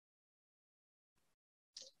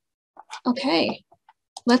 Okay,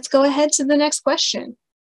 let's go ahead to the next question.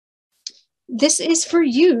 This is for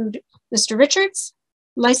you, Mr. Richards.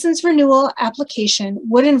 License renewal application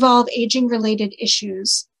would involve aging-related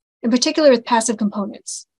issues, in particular with passive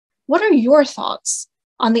components. What are your thoughts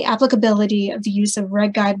on the applicability of the use of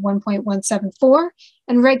Reg Guide 1.174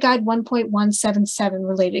 and Reg Guide 1.177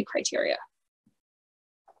 related criteria?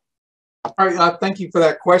 All right, thank you for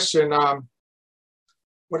that question.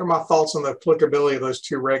 What are my thoughts on the applicability of those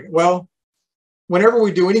two reg? Well, whenever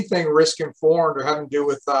we do anything risk-informed or having to do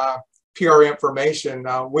with PR information,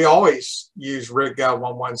 we always use Reg Guide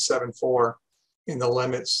 1174 in the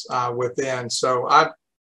limits within. So I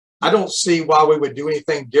don't see why we would do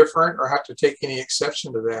anything different or have to take any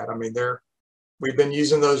exception to that. I mean, we've been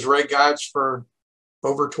using those reg guides for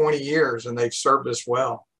over 20 years and they've served us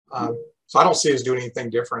well. So I don't see us doing anything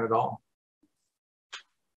different at all.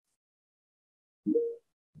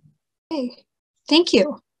 Okay, thank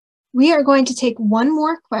you. We are going to take one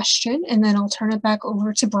more question and then I'll turn it back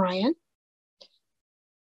over to Brian.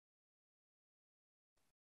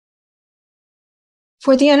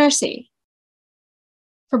 For the NRC,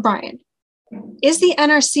 for Brian, Is the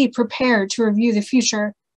NRC prepared to review the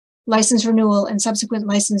future license renewal and subsequent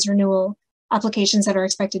license renewal applications that are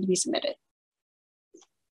expected to be submitted?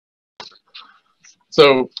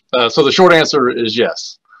 So the short answer is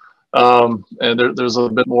yes. And there's a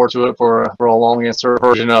bit more to it for a long answer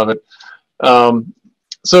version of it. Are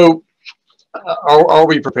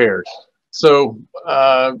we prepared? So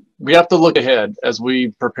we have to look ahead as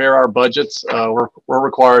we prepare our budgets. We're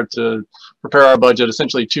required to prepare our budget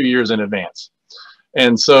essentially 2 years in advance.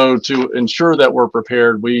 And so to ensure that we're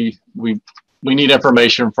prepared, we need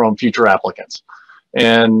information from future applicants.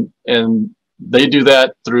 And they do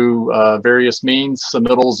that through various means,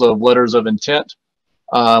 submittals of letters of intent.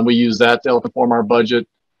 We use that to help inform our budget.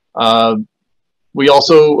 We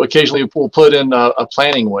also occasionally will put in a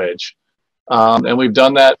planning wedge. And we've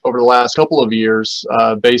done that over the last couple of years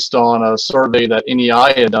based on a survey that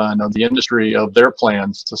NEI had done of the industry of their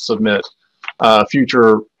plans to submit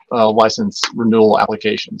future license renewal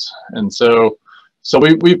applications. And so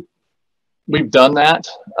we've done that.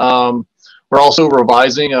 We're also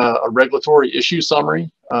revising a regulatory issue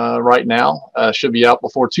summary right now, should be out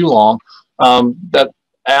before too long, that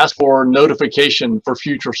asks for notification for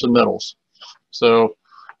future submittals. So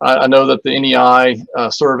I know that the NEI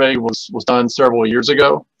survey was done several years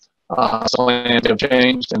ago. So plans have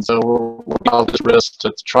changed, and so we're out this risk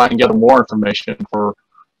to try and get more information for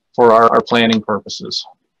our planning purposes.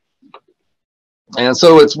 And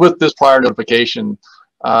so it's with this prior notification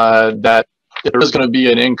that if there is going to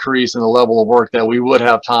be an increase in the level of work, that we would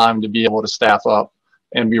have time to be able to staff up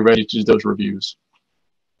and be ready to do those reviews.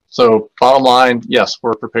 So bottom line, yes,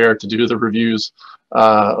 we're prepared to do the reviews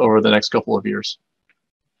over the next couple of years.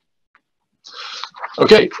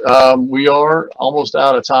 Okay, we are almost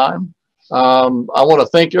out of time. I want to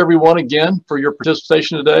thank everyone again for your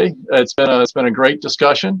participation today. It's been a great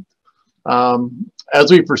discussion. As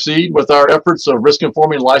we proceed with our efforts of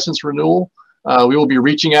risk-informing license renewal, we will be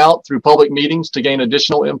reaching out through public meetings to gain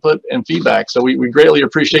additional input and feedback. So we greatly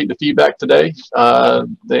appreciate the feedback today,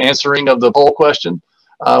 the answering of the poll question.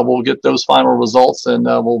 We'll get those final results, and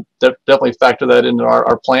we'll definitely factor that into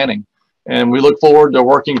our planning. And we look forward to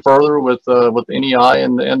working further with NEI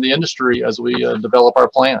and the industry as we develop our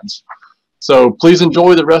plans. So please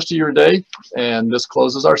enjoy the rest of your day, and this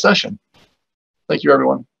closes our session. Thank you,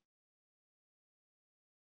 everyone.